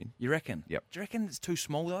basically locked in. You reckon? Yep. Do you reckon it's too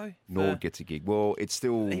small though? Nord gets a gig. Well, it's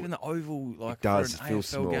still... Even the Oval, like it does for an feel AFL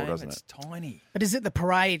small, game, doesn't it's it? tiny. But is it the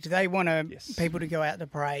parade? They want people to go out the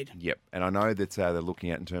parade. Yep. And I know that they're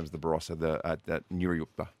looking at, in terms of the Barossa, at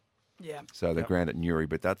Nuriukta. Yeah. So the ground at Newry,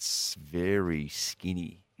 but that's very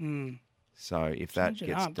skinny. So if that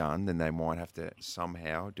gets done, then they might have to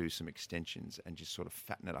somehow do some extensions and just sort of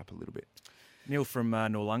fatten it up a little bit. Neil from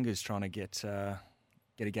Noarlunga's trying to get a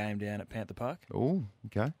game down at Panther Park. Oh,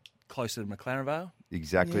 okay. Closer to McLaren Vale.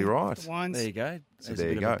 Exactly right. There you go. So There's there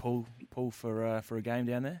a you bit go. of a pull for a game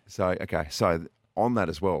down there. So, okay. So on that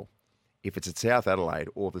as well, if it's at South Adelaide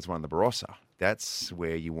or if there's one in the Barossa, that's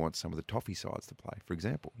where you want some of the toffee sides to play. For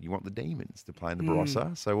example, you want the Demons to play in the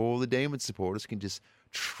Barossa, so all the Demons supporters can just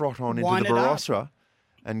trot on into the Barossa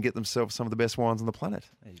and get themselves some of the best wines on the planet.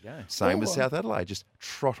 There you go. Same with South Adelaide. Just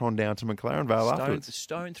trot on down to McLaren Vale afterwards.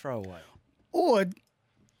 Stone throw away. Or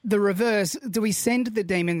the reverse, do we send the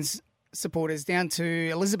Demons supporters down to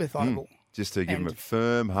Elizabeth Oval? Just to give them a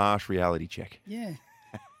firm, harsh reality check. Yeah.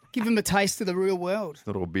 Give them a taste of the real world. It's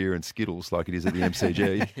not all beer and Skittles like it is at the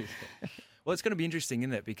MCG. Well, it's going to be interesting,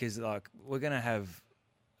 isn't it? Because we're going to have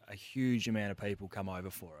a huge amount of people come over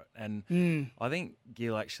for it. And I think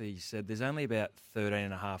Gil actually said there's only about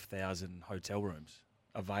 13,500 hotel rooms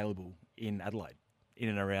available in Adelaide, in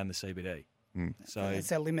and around the CBD. So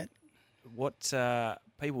that's our limit. What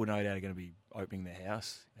people no doubt are going to be opening their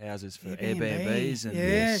houses for Airbnbs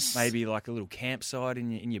and maybe like a little campsite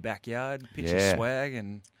in your backyard, pitch your swag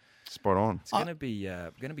and... Spot on. It's going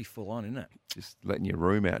to be full on, isn't it? Just letting your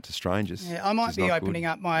room out to strangers. Yeah, I might be opening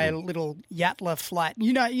up my little Yatla flat.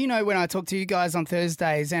 You know, when I talk to you guys on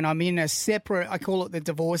Thursdays, and I'm in a separate, I call it the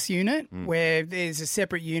divorce unit, where there's a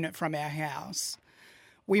separate unit from our house.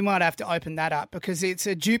 We might have to open that up because it's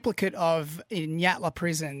a duplicate of in Yatla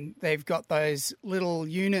prison. They've got those little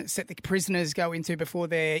units that the prisoners go into before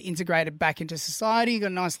they're integrated back into society. Got a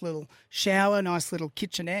nice little shower, nice little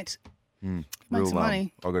kitchenette. Make some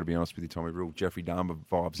money. I've got to be honest with you, Tommy, real Jeffrey Dahmer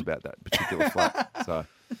vibes about that particular flat. So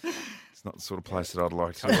it's not the sort of place that I'd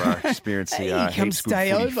like to experience the Heaps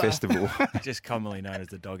Good Footy Festival. Just commonly known as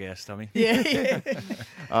the doghouse, Tommy. Yeah.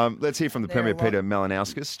 Let's hear from the Premier, Peter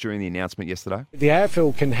Malinauskas, during the announcement yesterday. The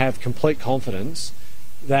AFL can have complete confidence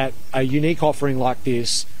that a unique offering like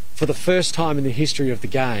this, for the first time in the history of the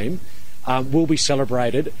game, will be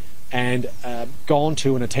celebrated and gone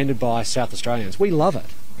to and attended by South Australians. We love it.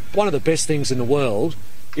 One of the best things in the world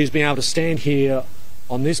is being able to stand here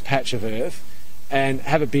on this patch of earth and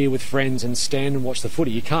have a beer with friends and stand and watch the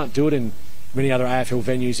footy. You can't do it in many other AFL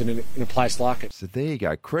venues in a place like it. So there you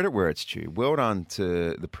go. Credit where it's due. Well done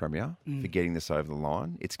to the Premier for getting this over the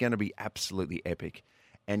line. It's going to be absolutely epic.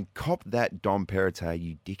 And cop that Dom Perrottet,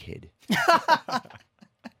 you dickhead.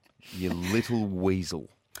 You little weasel.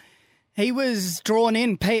 He was drawn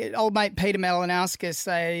in. Old mate Peter Malinauskas,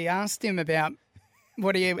 they asked him about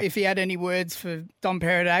if he had any words for Dom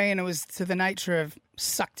Perrottet, and it was to the nature of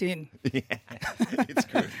sucked in. Yeah, it's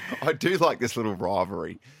good. I do like this little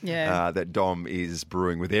rivalry that Dom is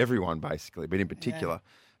brewing with everyone, basically, but in particular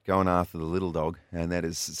going after the little dog, and that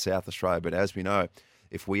is South Australia. But as we know,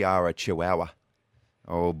 if we are a Chihuahua,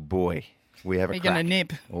 oh boy, we have a crack. They're going to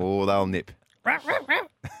nip. Oh, they'll nip.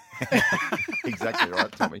 Exactly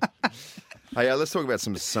right, Tommy. Hey, let's talk about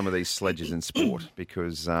some of these sledges in sport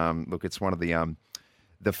because, look, it's one of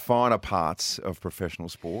the finer parts of professional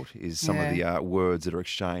sport is some of the words that are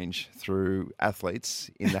exchanged through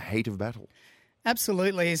athletes in the heat of battle.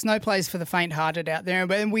 Absolutely. There's no place for the faint-hearted out there.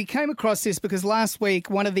 And we came across this because last week,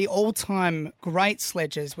 one of the all-time great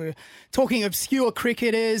sledges, we were talking obscure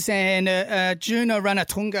cricketers, and Juna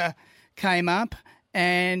Ranatunga came up.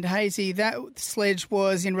 And, Hazy, that sledge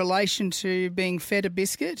was in relation to being fed a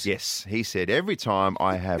biscuit? Yes. He said, every time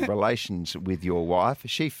I have relations with your wife,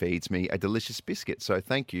 she feeds me a delicious biscuit. So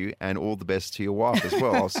thank you and all the best to your wife as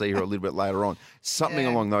well. I'll see her a little bit later on. Something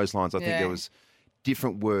along those lines. I think there was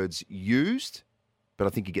different words used, but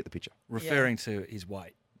I think you get the picture. Referring to his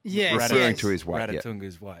weight. Yes. Referring to his weight.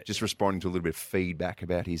 Ratatunga's weight. Just responding to a little bit of feedback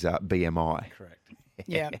about his BMI. Correct.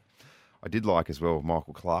 Yeah. I did like as well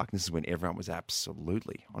Michael Clark. This is when everyone was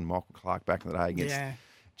absolutely on Michael Clark back in the day against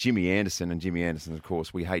Jimmy Anderson. And Jimmy Anderson, of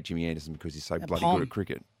course, we hate Jimmy Anderson because he's so bloody good at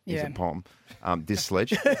cricket. He's a pom. This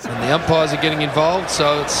sledge. And the umpires are getting involved,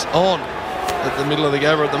 so it's on at the middle of the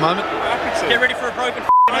Gabba at the moment. Get ready for a broken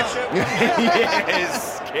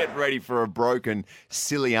Yes, get ready for a broken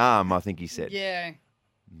silly arm, I think he said. Yeah.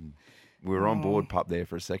 We were on board, Pup, there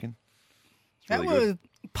for a second. That was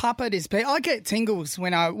Pup at his peak. I get tingles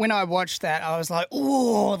when I watch that. I was like,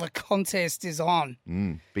 oh, the contest is on.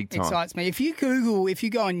 Big time. Excites me. If you go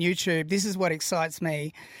on YouTube, this is what excites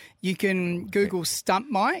me. You can Google stump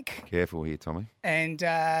mic. Careful here, Tommy. And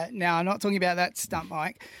now I'm not talking about that stump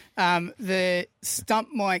mic. The stump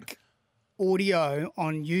mic audio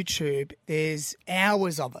on YouTube, there's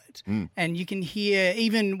hours of it. And you can hear,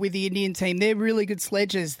 even with the Indian team, they're really good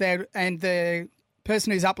sledges. And the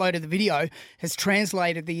person who's uploaded the video has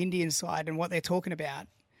translated the Indian side and what they're talking about.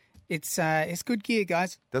 It's good gear,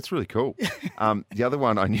 guys. That's really cool. The other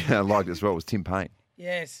one I liked as well was Tim Payne.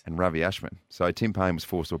 Yes. And Ravi Ashwin. So Tim Payne was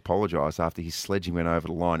forced to apologise after his sledging went over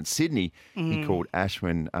the line. In Sydney, he called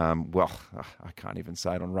Ashwin, I can't even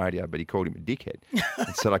say it on radio, but he called him a dickhead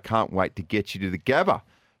and said, I can't wait to get you to the Gabba.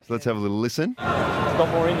 So let's have a little listen. You've got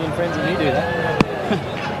more Indian friends than you do, that.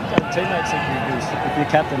 Teammates think you do. If you're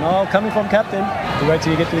captain, coming from captain, you wait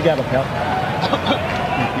till you get to the Gabba, pal.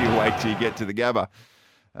 You wait till you get to the Gabba.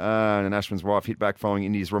 And Ashwin's wife hit back following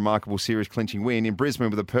India's remarkable series clinching win in Brisbane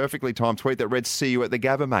with a perfectly timed tweet that read, "See you at the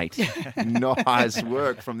Gabba, mate." Nice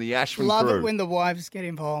work from the Ashwin Love crew. it when the wives get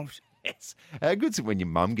involved. Yes. How good's it when your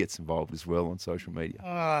mum gets involved as well on social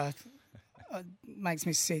media? makes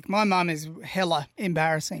me sick. My mum is hella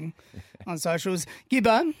embarrassing on socials.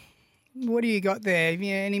 Gibbo, what do you got there? Have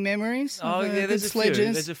you any memories? Oh, yeah, there's a sledges?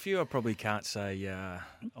 few. There's a few I probably can't say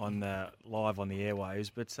live on the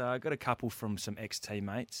airwaves, but I got a couple from some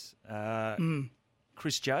ex-teammates.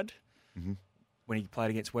 Chris Judd, when he played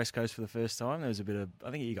against West Coast for the first time, there was a bit of,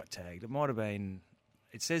 I think he got tagged. It might have been,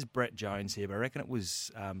 it says Brett Jones here, but I reckon it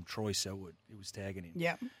was Troy Selwood who was tagging him.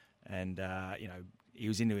 Yeah. And, he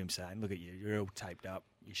was into him saying, look at you, you're all taped up,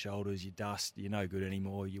 your shoulders, your dust, you're no good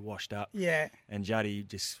anymore, you're washed up. Yeah. And Juddy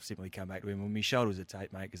just simply come back to him, well, my shoulders are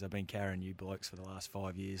taped, mate, because I've been carrying you blokes for the last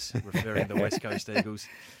 5 years, referring to the West Coast Eagles.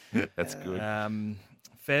 That's good.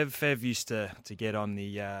 Fev used to get on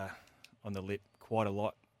the lip quite a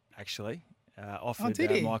lot, actually. Offered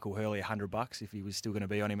Michael Hurley $100 if he was still going to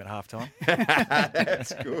be on him at halftime.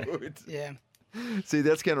 That's good. Yeah. See,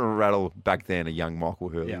 that's going to rattle back then a young Michael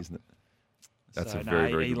Hurley, isn't it? That's a very,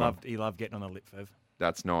 very good one. He loved getting on the lip, Fev.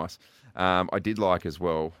 That's nice. I did like as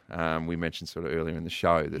well, we mentioned sort of earlier in the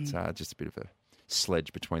show, that's just a bit of a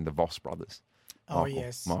sledge between the Voss brothers.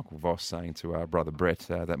 Yes. Michael Voss saying to our brother Brett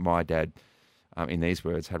that my dad, in these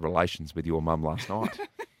words, had relations with your mum last night.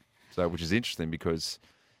 So, which is interesting because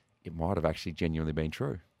it might have actually genuinely been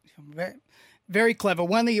true. Very, very clever.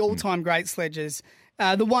 One of the all-time great sledges.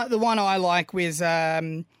 The one I like was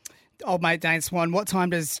old mate Dane Swan. What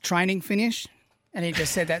time does training finish? And he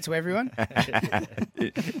just said that to everyone.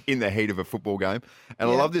 In the heat of a football game. And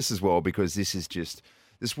I love this as well because this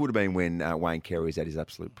would have been when Wayne Carey was at his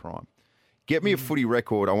absolute prime. Get me a footy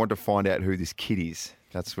record. I want to find out who this kid is.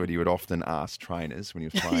 That's what he would often ask trainers when he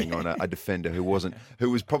was playing on a defender who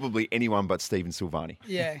was probably anyone but Stephen Silvani.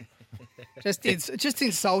 Yeah. Just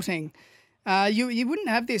insulting. You wouldn't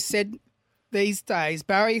have this said these days.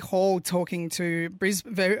 Barry Hall talking to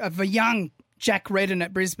a young Jack Redden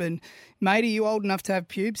at Brisbane. Mate, are you old enough to have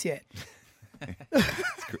pubes yet?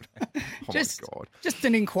 That's good. Oh, my God. Just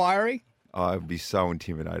an inquiry. I'd be so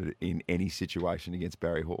intimidated in any situation against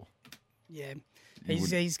Barry Hall. Yeah.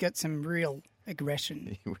 He's got some real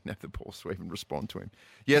aggression. You wouldn't have the balls to even respond to him.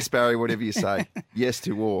 Yes, Barry, whatever you say. Yes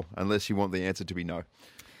to all, unless you want the answer to be no.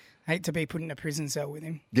 Hate to be put in a prison cell with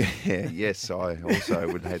him. Yeah, yes, I also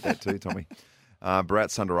would hate that too, Tommy. Bharat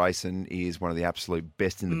Sundaresan is one of the absolute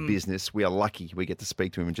best in the business. We are lucky we get to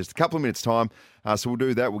speak to him in just a couple of minutes' time. So we'll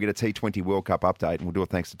do that. We'll get a T20 World Cup update, and we'll do it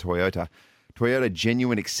thanks to Toyota. Toyota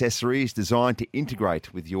genuine accessories designed to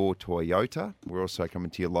integrate with your Toyota. We're also coming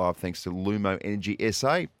to you live thanks to Lumo Energy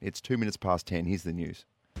SA. It's 2 minutes past 10. Here's the news.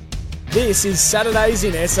 This is Saturdays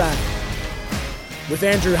in SA with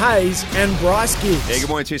Andrew Hayes and Bryce Gibbs. Yeah, good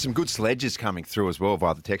morning to you. Some good sledges coming through as well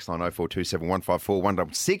via the text line 0427 154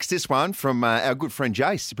 166. This one from our good friend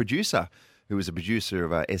Jace, the producer, who was a producer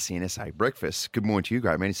of SCNSA Breakfast. Good morning to you,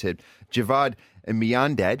 great man. He said, Javad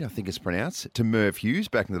Miandad, I think it's pronounced, to Merv Hughes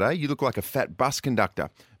back in the day. You look like a fat bus conductor.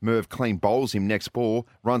 Merv clean bowls him next ball,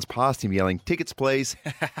 runs past him yelling, tickets please.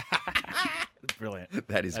 Brilliant.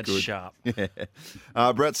 That's good. Sharp. Yeah.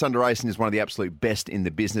 Bharat Sundaresan is one of the absolute best in the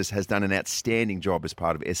business, has done an outstanding job as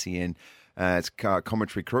part of SEN. It's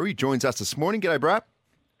commentary crew. He joins us this morning. G'day, Bharat.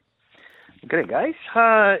 G'day, guys.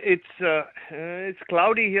 It's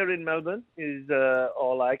cloudy here in Melbourne, is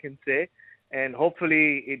all I can say. And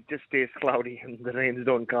hopefully it just stays cloudy and the rains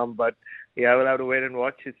don't come. But, yeah, we'll have to wait and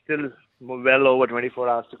watch. It's still well over 24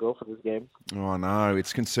 hours to go for this game. Oh, no.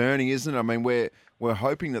 It's concerning, isn't it? I mean, we're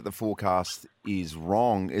hoping that the forecast is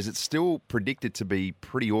wrong. Is it still predicted to be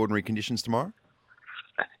pretty ordinary conditions tomorrow?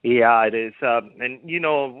 Yeah, it is. And you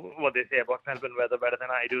know what they say about Melbourne weather better than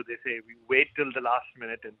I do. They say we wait till the last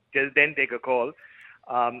minute and just then take a call.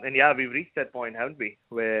 And, yeah, we've reached that point, haven't we,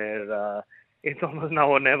 where it's almost now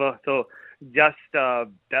or never. So just,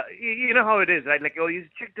 you know how it is, right? Like, you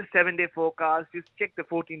check the 7-day forecast, you check the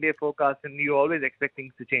 14-day forecast, and you always expect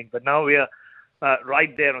things to change. But now we are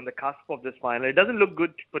right there on the cusp of this final. It doesn't look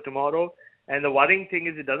good for tomorrow. And the worrying thing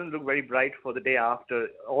is it doesn't look very bright for the day after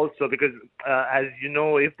also because, as you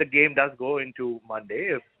know, if the game does go into Monday,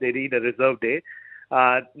 if they need a reserve day,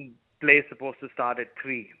 play is supposed to start at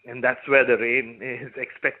 3, and that's where the rain is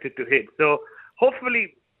expected to hit. So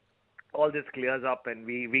hopefully all this clears up and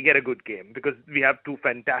we get a good game because we have two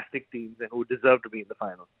fantastic teams and who deserve to be in the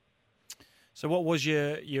final. So what was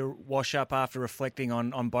your wash-up after reflecting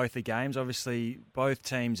on both the games? Obviously, both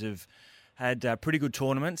teams have had pretty good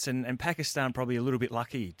tournaments, and Pakistan probably a little bit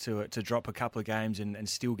lucky to drop a couple of games and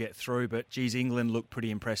still get through. But, geez, England looked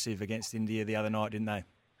pretty impressive against India the other night, didn't they?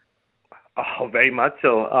 Oh, very much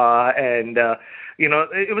so. You know,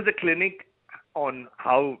 it was a clinic on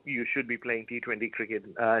how you should be playing T20 cricket,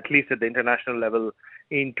 at least at the international level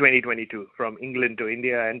in 2022, from England to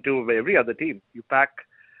India and to every other team. You pack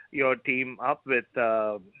your team up with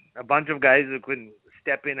a bunch of guys who can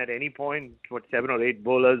step in at any point, 7 or 8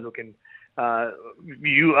 bowlers who can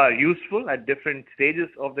you are useful at different stages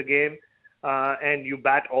of the game, and you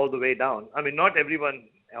bat all the way down. I mean, not everyone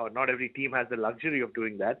or not every team has the luxury of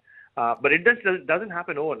doing that, but it doesn't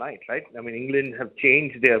happen overnight, right? I mean, England have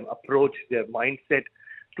changed their approach, their mindset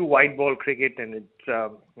to white ball cricket, and it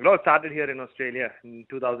all started here in Australia in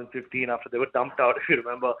 2015 after they were dumped out, if you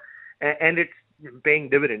remember, and it's paying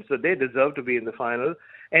dividends. So they deserve to be in the final.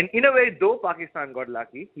 And in a way, though Pakistan got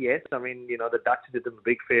lucky, yes, I mean, the Dutch did them a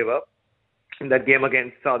big favor in that game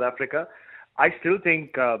against South Africa. I still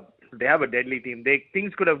think they have a deadly team.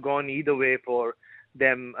 Things could have gone either way for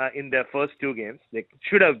them in their first 2 games. They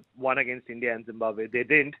should have won against India and Zimbabwe. They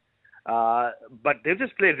didn't. But they've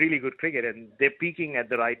just played really good cricket, and they're peaking at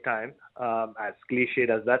the right time, as cliched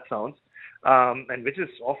as that sounds, and which is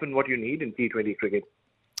often what you need in T20 cricket.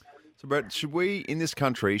 So, Brett, should we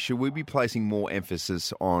be placing more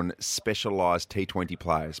emphasis on specialised T20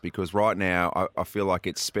 players? Because right now, I feel like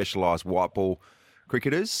it's specialised white ball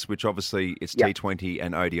cricketers, which obviously it's T20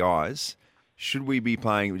 and ODIs. Should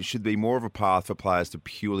be more of a path for players to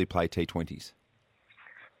purely play T20s?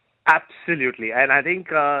 Absolutely. And I think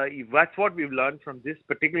that's what we've learned from this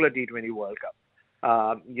particular T20 World Cup.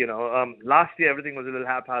 Last year everything was a little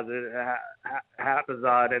haphazard,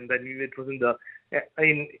 and then it was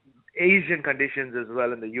in Asian conditions as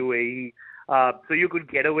well in the UAE. So you could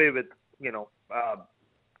get away with,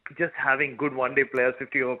 just having good one-day players,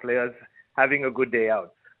 50-over players, having a good day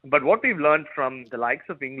out. But what we've learned from the likes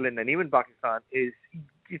of England and even Pakistan is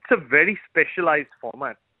it's a very specialized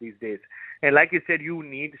format these days. And like you said, you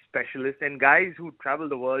need specialists and guys who travel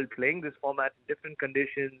the world playing this format in different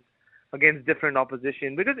conditions against different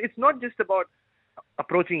opposition. Because it's not just about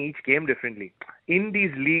approaching each game differently. In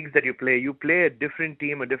these leagues that you play a different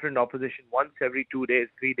team, a different opposition once every 2 days,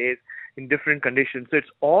 3 days in different conditions. So it's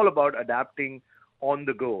all about adapting on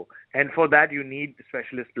the go. And for that, you need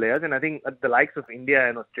specialist players. And I think the likes of India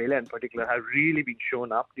and Australia in particular have really been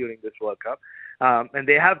shown up during this World Cup. And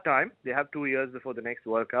they have time. They have 2 years before the next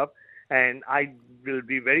World Cup. And I will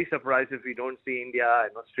be very surprised if we don't see India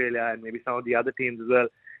and Australia and maybe some of the other teams as well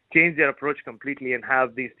change their approach completely and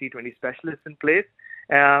have these T20 specialists in place.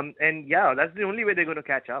 That's the only way they're going to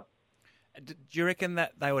catch up. Do you reckon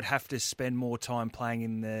that they would have to spend more time playing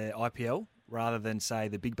in the IPL rather than, say,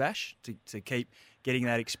 the Big Bash to keep getting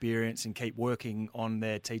that experience and keep working on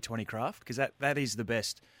their T20 craft? Because that is the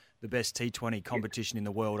best T20 competition in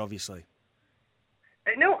the world, obviously.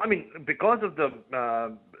 No, I mean, because of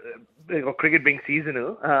the cricket being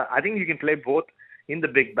seasonal, I think you can play both in the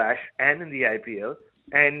Big Bash and in the IPL.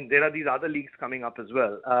 And there are these other leagues coming up as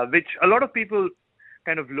well, which a lot of people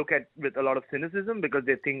kind of look at with a lot of cynicism because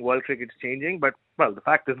they think world cricket's changing. But, well, the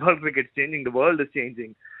fact is world cricket's changing, the world is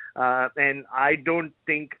changing. And I don't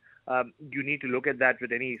think you need to look at that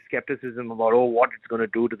with any skepticism about, what it's going to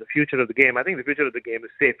do to the future of the game. I think the future of the game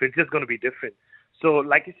is safe. It's just going to be different. So,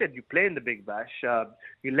 like you said, you play in the Big Bash,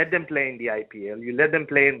 you let them play in the IPL, you let them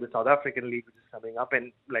play in the South African League, which is coming up,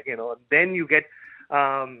 and then you get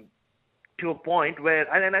to a point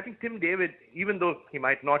where, and I think Tim David, even though he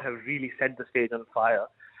might not have really set the stage on fire,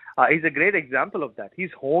 he's a great example of that.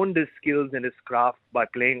 He's honed his skills and his craft by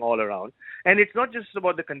playing all around. And it's not just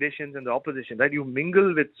about the conditions and the opposition, right? You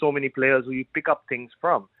mingle with so many players who you pick up things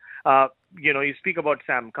from. You speak about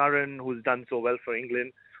Sam Curran, who's done so well for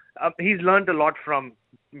England. He's learned a lot from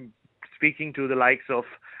speaking to the likes of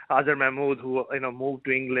Azhar Mahmood, who moved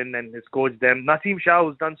to England and has coached them. Naseem Shah,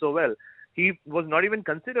 who's done so well. He was not even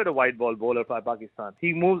considered a white ball bowler by Pakistan.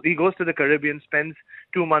 He goes to the Caribbean, spends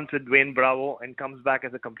 2 months with Dwayne Bravo, and comes back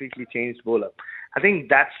as a completely changed bowler. I think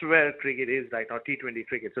that's where cricket is right now, T20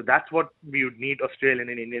 cricket. So that's what we would need Australian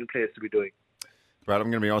and Indian players to be doing. Brad,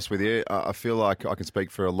 I'm going to be honest with you. I feel like I can speak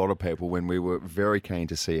for a lot of people when we were very keen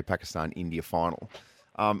to see a Pakistan-India final.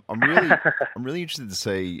 I'm really interested to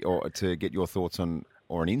see or to get your thoughts on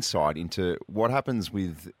or an insight into what happens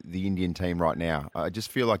with the Indian team right now. I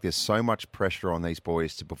just feel like there's so much pressure on these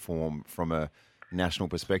boys to perform from a national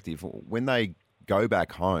perspective. When they go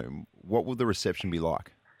back home, what will the reception be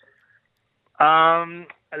like?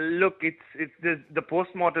 Look, it's the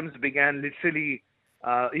postmortems began literally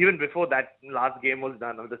even before that last game was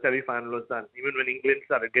done or the semi-final was done. Even when England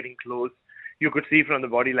started getting close, you could see from the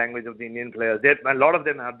body language of the Indian players. A lot of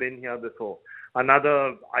them have been here before.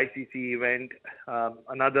 Another ICC event,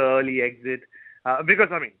 another early exit. Because,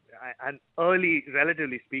 an early,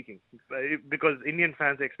 relatively speaking, because Indian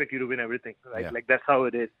fans expect you to win everything, right? Yeah. Like, that's how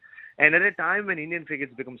it is. And at a time when Indian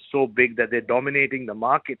cricket's become so big that they're dominating the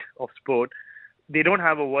market of sport, they don't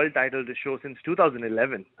have a world title to show since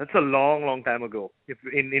 2011. That's a long, long time ago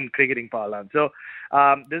in cricketing parlance. So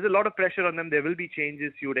there's a lot of pressure on them. There will be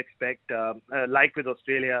changes you would expect, like with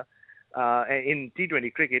Australia. In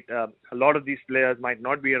T20 cricket, a lot of these players might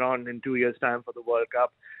not be around in 2 years' time for the World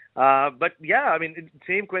Cup. But yeah, I mean,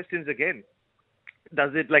 same questions again.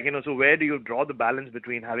 Does it so where do you draw the balance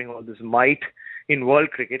between having all this might in world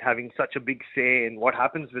cricket, having such a big say in what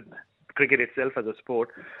happens with cricket itself as a sport,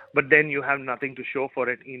 but then you have nothing to show for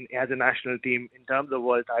it as a national team in terms of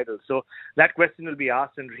world titles? So that question will be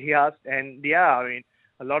asked and re-asked. And yeah, I mean,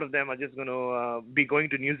 a lot of them are just going to be going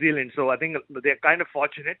to New Zealand. So I think they're kind of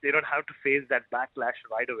fortunate. They don't have to face that backlash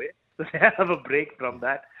right away. So they have a break from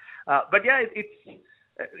that. But yeah,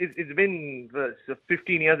 it's been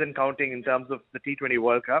 15 years and counting in terms of the T20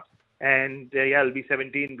 World Cup. And it'll be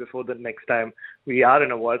 17 before the next time we are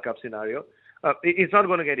in a World Cup scenario. It's not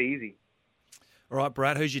going to get easy. All right,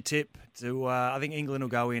 Brad, who's your tip? I think England will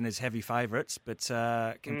go in as heavy favourites, but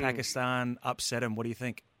can Pakistan upset them? What do you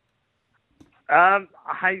think?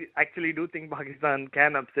 I actually do think Pakistan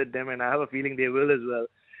can upset them, and I have a feeling they will as well.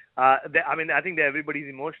 I think they're everybody's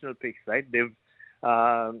emotional picks, right? It's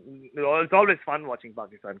always fun watching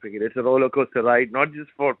Pakistan cricket. It's a roller coaster ride, not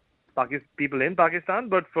just for people in Pakistan,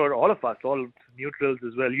 but for all of us, all neutrals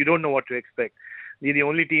as well. You don't know what to expect. They're the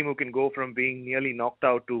only team who can go from being nearly knocked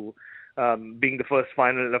out to being the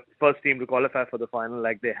first team to qualify for the final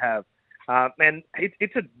like they have. And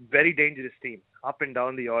it's a very dangerous team, up and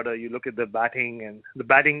down the order. You look at the batting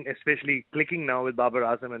especially clicking now with Babar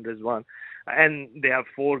Azam and Rizwan, and they have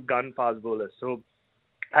 4 gun-fast bowlers. So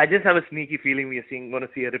I just have a sneaky feeling we are going to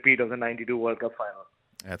see a repeat of the 92 World Cup final.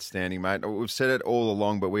 Outstanding, mate. We've said it all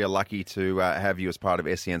along, but we are lucky to have you as part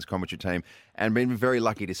of SEN's commentary team and been very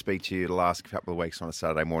lucky to speak to you the last couple of weeks on a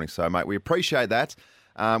Saturday morning. So, mate, we appreciate that.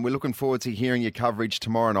 We're looking forward to hearing your coverage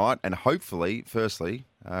tomorrow night, and hopefully, firstly,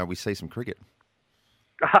 we see some cricket.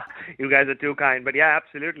 You guys are too kind. But yeah,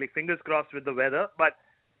 absolutely. Fingers crossed with the weather. But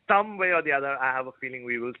some way or the other, I have a feeling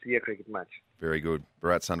we will see a cricket match. Very good.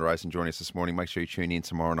 Bryce Sundaresan joining us this morning. Make sure you tune in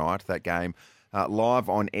tomorrow night. That game live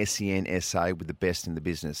on SEN SA with the best in the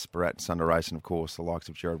business. Bryce Sundaresan, of course, the likes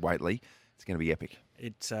of Gerard Whateley. It's going to be epic.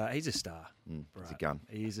 He's a star. He's a gun.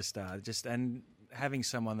 He is a star. And having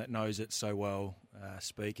someone that knows it so well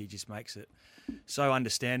speak, he just makes it so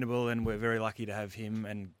understandable, and we're very lucky to have him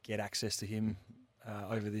and get access to him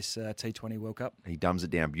over this T20 World Cup. He dumbs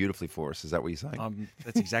it down beautifully for us. Is that what you're saying?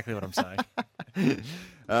 That's exactly what I'm saying.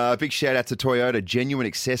 Big shout out to Toyota, genuine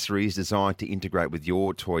accessories designed to integrate with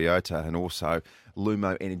your Toyota, and also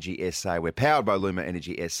Lumo Energy SA. We're powered by Lumo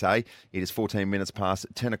Energy SA. It is 14 minutes past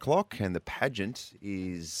 10 o'clock, and the pageant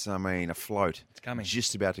is, afloat. It's coming.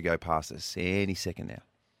 Just about to go past us any second now.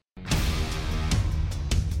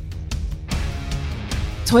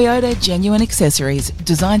 Toyota genuine accessories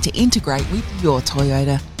designed to integrate with your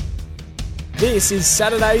Toyota. This is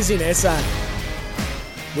Saturdays in SA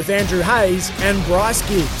with Andrew Hayes and Bryce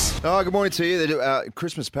Gibbs. Oh, good morning to you. The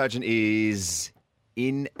Christmas pageant is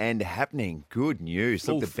in and happening. Good news.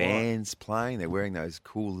 Look, the band's playing. They're wearing those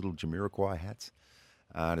cool little Jamiroquai hats.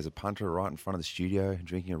 There's a punter right in front of the studio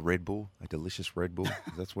drinking a Red Bull, a delicious Red Bull.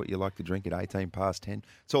 That's what you like to drink at 18 past 10.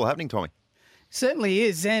 It's all happening, Tommy. Certainly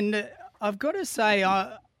is. And I've got to say,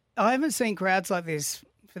 I haven't seen crowds like this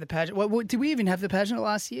for the pageant. Did we even have the pageant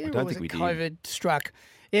last year? I don't or was think it we COVID did. struck?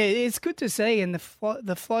 Yeah, it's good to see. And the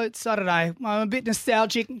floats, I don't know, I'm a bit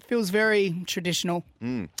nostalgic. It feels very traditional.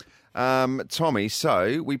 Tommy,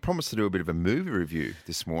 so we promised to do a bit of a movie review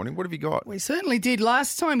this morning. What have you got? We certainly did.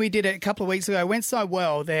 Last time we did it a couple of weeks ago, it went so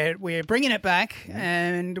well that we're bringing it back,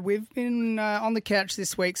 and we've been on the couch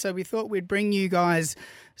this week, so we thought we'd bring you guys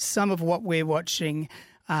some of what we're watching.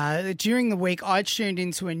 During the week, I tuned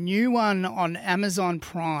into a new one on Amazon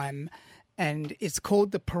Prime, and it's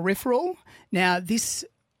called The Peripheral. Now, this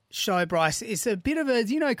show, Bryce, is a bit of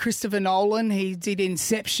a, Christopher Nolan. He did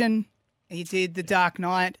Inception. He did The Dark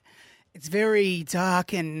Knight. It's very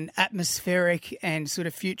dark and atmospheric and sort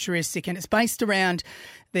of futuristic, and it's based around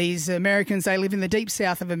these Americans. They live in the deep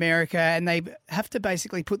south of America, and they have to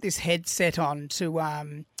basically put this headset on to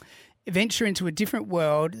venture into a different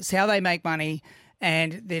world. It's how they make money,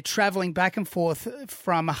 and they're travelling back and forth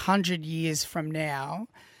from 100 years from now.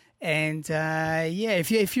 And,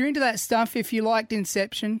 if you're into that stuff, if you liked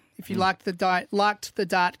Inception, if you liked The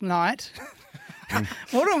Dark Knight...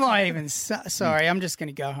 What am I even... Sorry, I'm just going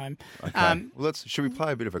to go home. Okay. Should we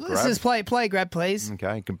play a bit of a grab? Let's just play a grab, please.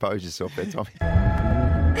 Okay, compose yourself there, Tommy.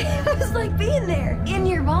 It was like being there, in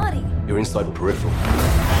your body. You're inside the peripheral.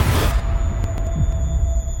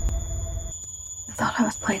 I thought I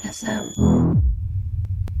was playing a sim.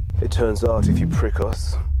 It turns out if you prick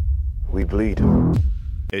us, we bleed.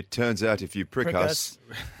 It turns out if you prick us,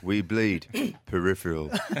 we bleed.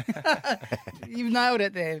 Peripheral. You've nailed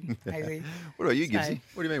it there, Hazy. What about you, Gibbsy?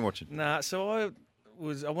 What do you mean watching? Nah, so I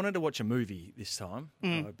wanted to watch a movie this time.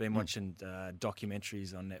 I've been watching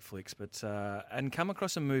documentaries on Netflix, but and come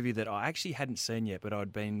across a movie that I actually hadn't seen yet, but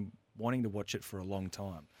I'd been wanting to watch it for a long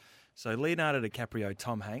time. So Leonardo DiCaprio,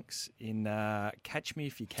 Tom Hanks in Catch Me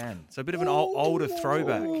If You Can. So a bit of an older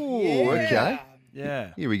throwback. Okay.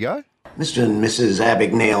 Yeah. Here we go. Mr. and Mrs.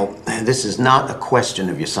 Abagnale, this is not a question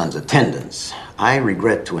of your son's attendance. I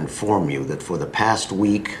regret to inform you that for the past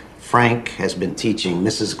week, Frank has been teaching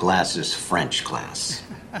Mrs. Glass's French class.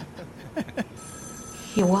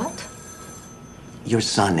 You what? Your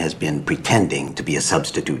son has been pretending to be a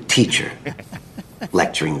substitute teacher,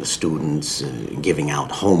 lecturing the students, giving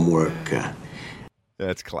out homework.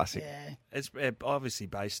 That's classic. Yeah. It's obviously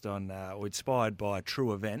based on or inspired by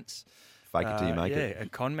true events. Fake it till you make it. Yeah, a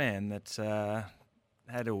con man that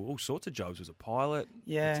had all sorts of jobs. Was a pilot.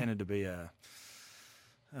 Yeah. Pretended to be a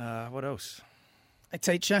what else? A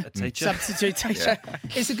teacher. Substitute teacher. Yeah.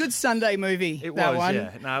 It's a good Sunday movie, It that was, one.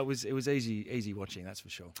 yeah. No, it was easy watching, that's for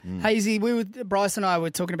sure. Hazy, Bryce and I were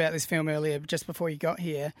talking about this film earlier, just before you got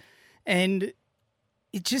here, and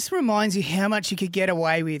it just reminds you how much you could get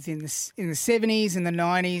away with in the 70s and the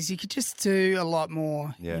 90s. You could just do a lot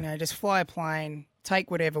more. Yeah. You know, just fly a plane, take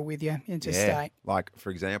whatever with you interstate. Like,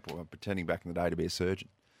 for example, I'm pretending back in the day to be a surgeon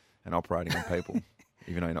and operating on people,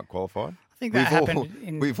 even though you're not qualified. I think that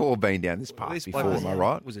happened. We've all been down this path before, am I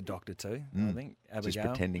right? Was a doctor too, I think.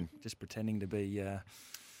 Abigail, Just pretending to be...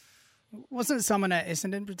 Wasn't someone at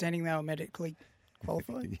Essendon pretending they were medically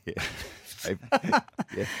qualified?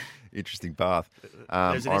 Yeah, interesting path.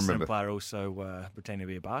 There's an I Essendon remember. player also pretending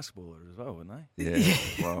to be a basketballer as well, weren't they? Yeah,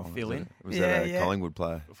 well, Fill in. Was that a Collingwood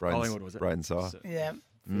player? Collingwood, was it? Braden Sy. Yeah.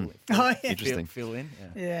 Oh, yeah. Interesting. Fill in.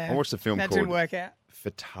 Yeah. I watched a film that called didn't work out.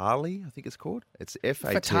 Fatale, I think it's called. It's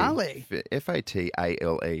Fatale? Fatale.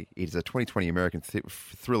 It is a 2020 American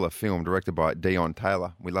thriller film directed by Dion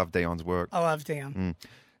Taylor. We love Dion's work. I love Dion.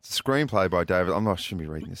 It's a screenplay by David. I shouldn't be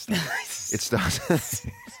reading this stuff.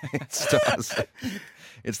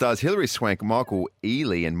 It stars Hilary Swank, Michael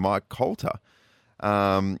Ealy, and Mike Coulter.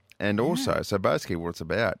 And also, so basically what it's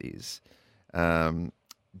about is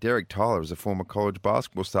Derek Tyler is a former college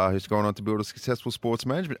basketball star who's gone on to build a successful sports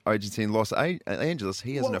management agency in Los Angeles.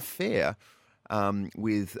 He has an affair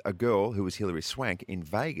with a girl who was Hilary Swank in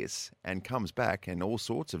Vegas and comes back, and all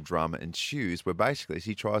sorts of drama ensues where basically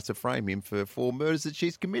she tries to frame him for 4 murders that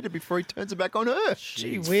she's committed before he turns it back on her.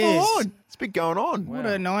 Gee whiz. It's been going on. What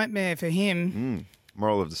a nightmare for him.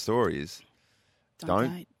 Moral of the story is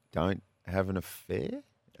Don't have an affair.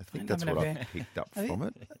 I think that's what I picked up from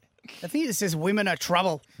it. I think it says women are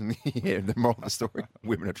trouble. Yeah, the moral of the story,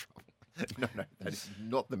 women are trouble. No, that is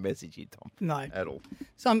not the message here, Tom. No. At all.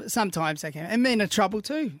 Sometimes they can. And men are trouble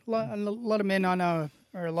too. A lot of men I know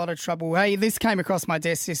are a lot of trouble. Hey, this came across my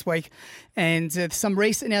desk this week, and some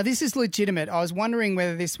research. Now, this is legitimate. I was wondering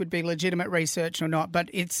whether this would be legitimate research or not, but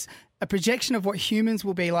it's a projection of what humans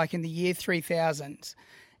will be like in the year 3000.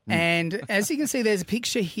 And as you can see, there's a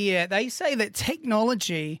picture here. They say that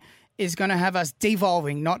technology is going to have us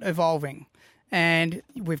devolving, not evolving. And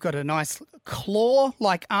we've got a nice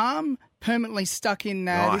claw-like arm permanently stuck in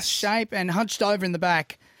this shape and hunched over in the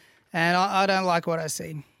back. And I don't like what I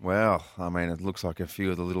see. Well, I mean, it looks like a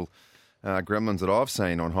few of the little gremlins that I've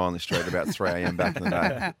seen on Hindley Street about 3 a.m. back in the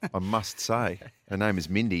day. I must say. Her name is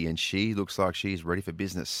Mindy, and she looks like she's ready for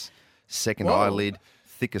business. Second eyelid,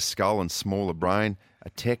 thicker skull and smaller brain, a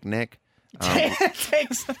tech neck. Now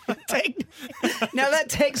that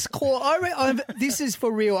text claw, this is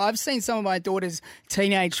for real. I've seen some of my daughter's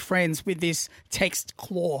teenage friends with this text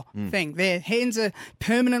claw thing. Their hands are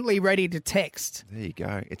permanently ready to text. There you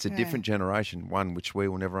go. It's a different generation, one which we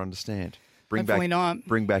will never understand. Hopefully not.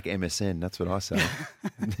 Bring back MSN. That's what I say.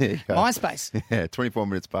 There you go. MySpace. Yeah, 24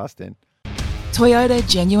 minutes past 10. Toyota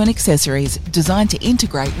Genuine Accessories, designed to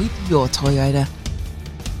integrate with your Toyota.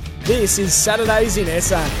 This is Saturdays in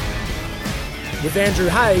SA with Andrew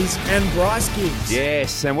Hayes and Bryce Gibbs.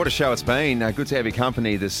 Yes, and what a show it's been. Good to have your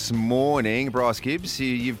company this morning. Bryce Gibbs,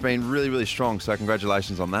 you've been really, really strong, so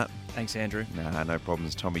congratulations on that. Thanks, Andrew. No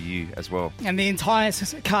problems, Tommy, you as well. And the entire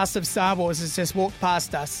cast of Star Wars has just walked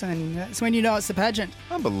past us, and that's when you know it's the pageant.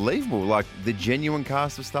 Unbelievable, like the genuine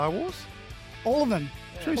cast of Star Wars? All of them.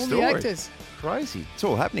 True all story. the actors. Crazy. It's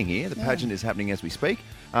all happening here. The pageant is happening as we speak.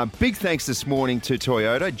 Big thanks this morning to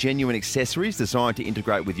Toyota, genuine accessories designed to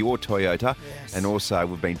integrate with your Toyota. Yes. And also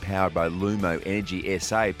we've been powered by Lumo Energy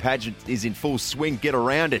SA. Pageant is in full swing. Get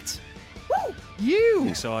around it. Woo! You.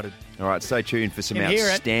 Excited. All right, stay tuned for some Can hear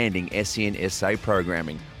it. outstanding SEN SA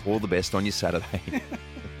programming. All the best on your Saturday.